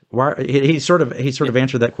fill it. Why? He sort of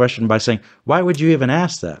answered that question by saying, why would you even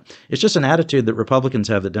ask that? It's just an attitude that Republicans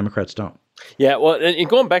have that Democrats don't. Yeah, well, and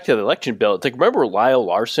going back to the election bill, it's like, remember Lyle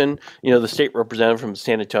Larson, the state representative from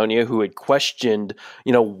San Antonio, who had questioned,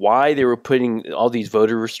 why they were putting all these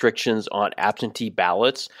voter restrictions on absentee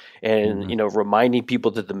ballots and, reminding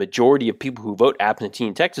people that the majority of people who vote absentee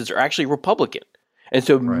in Texas are actually Republican. And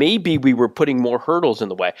so maybe we were putting more hurdles in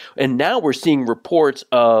the way. And now we're seeing reports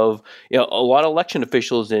of, a lot of election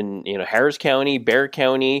officials in, Harris County, Bexar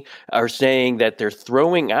County are saying that they're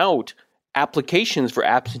throwing out applications for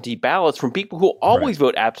absentee ballots from people who always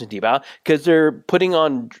vote absentee ballot because they're putting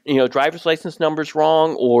on, driver's license numbers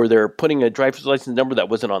wrong, or they're putting a driver's license number that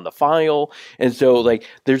wasn't on the file. And so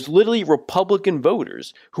there's literally Republican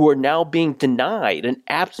voters who are now being denied an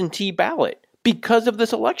absentee ballot because of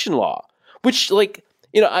this election law. Which,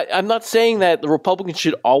 I'm not saying that the Republicans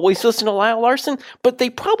should always listen to Lyle Larson, but they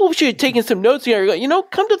probably should have taken some notes here.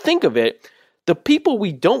 Come to think of it, the people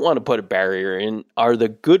we don't want to put a barrier in are the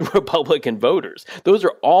good Republican voters. Those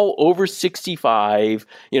are all over 65,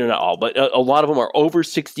 not all, but a lot of them are over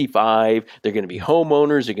 65. They're going to be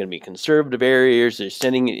homeowners. They're going to be conservative areas. They're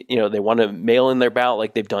sending, they want to mail in their ballot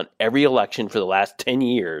like they've done every election for the last 10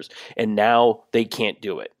 years, and now they can't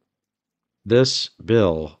do it. This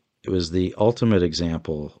bill, it was the ultimate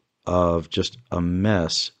example of just a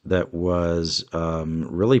mess that was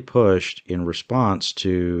really pushed in response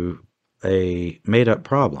to a made-up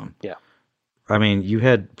problem. Yeah. I mean, you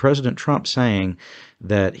had President Trump saying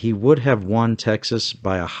that he would have won Texas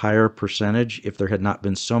by a higher percentage if there had not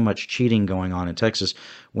been so much cheating going on in Texas,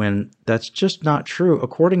 when that's just not true,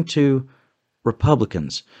 according to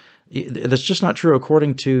Republicans. That's just not true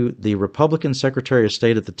according to the Republican Secretary of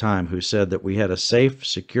State at the time, who said that we had a safe,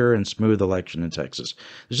 secure, and smooth election in Texas.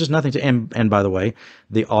 There's just nothing to – and by the way,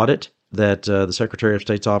 the audit that the Secretary of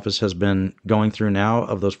State's office has been going through now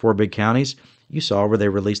of those 4 big counties, you saw where they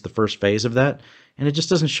released the first phase of that, and it just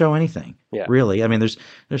doesn't show anything, really. I mean, there's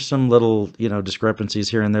some little, discrepancies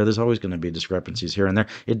here and there. There's always going to be discrepancies here and there.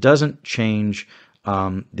 It doesn't change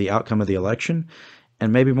the outcome of the election.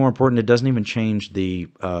 And maybe more important, it doesn't even change the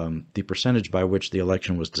percentage by which the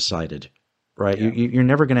election was decided, right? Yeah. You're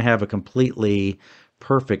never going to have a completely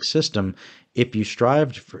perfect system if you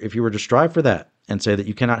were to strive for that and say that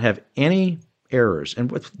you cannot have any errors.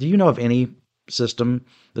 And do you know of any system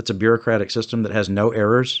that's a bureaucratic system that has no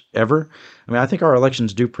errors ever? I mean, I think our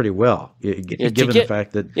elections do pretty well, given the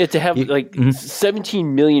fact that to have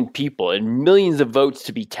 17 million people and millions of votes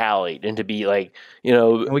to be tallied and to be and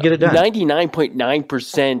we get it done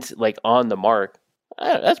 99.9% on the mark.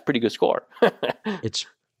 That's a pretty good score.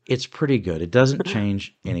 It's pretty good. It doesn't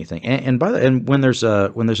change anything. And when there's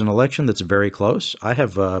an election that's very close, I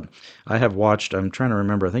have watched. I'm trying to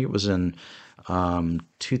remember. I think it was in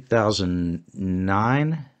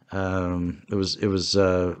 2009 It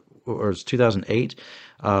was 2008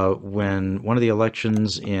 when one of the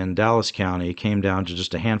elections in Dallas County came down to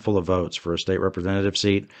just a handful of votes for a state representative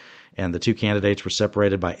seat, and the two candidates were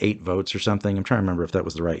separated by 8 votes or something. I'm trying to remember if that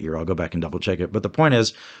was the right year. I'll go back and double check it. But the point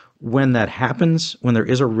is, when that happens, when there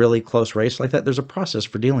is a really close race like that, there's a process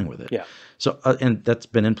for dealing with it. Yeah. So, and that's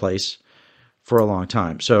been in place for a long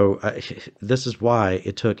time. So this is why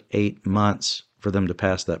it took 8 months for them to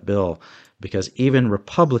pass that bill, because even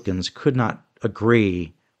Republicans could not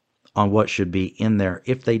agree on what should be in there.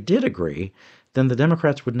 If they did agree, then the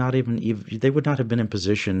Democrats would not they would not have been in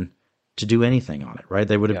position to do anything on it, right?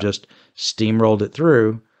 They would have just steamrolled it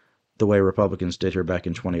through the way Republicans did here back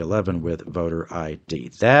in 2011 with voter ID.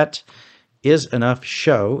 That is enough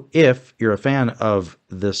show. If you're a fan of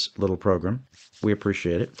this little program, we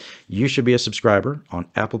appreciate it. You should be a subscriber on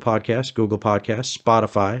Apple Podcasts, Google Podcasts,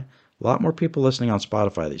 Spotify. A lot more people listening on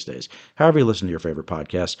Spotify these days. However you listen to your favorite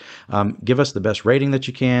podcast, give us the best rating that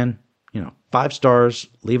you can. 5 stars,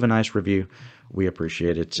 leave a nice review. We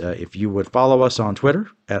appreciate it. If you would follow us on Twitter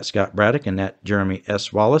at Scott Braddock and at Jeremy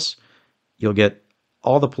S. Wallace, you'll get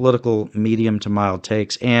all the political medium to mild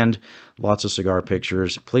takes and lots of cigar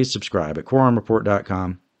pictures. Please subscribe at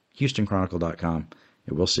quorumreport.com, HoustonChronicle.com,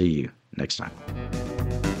 and we'll see you next time.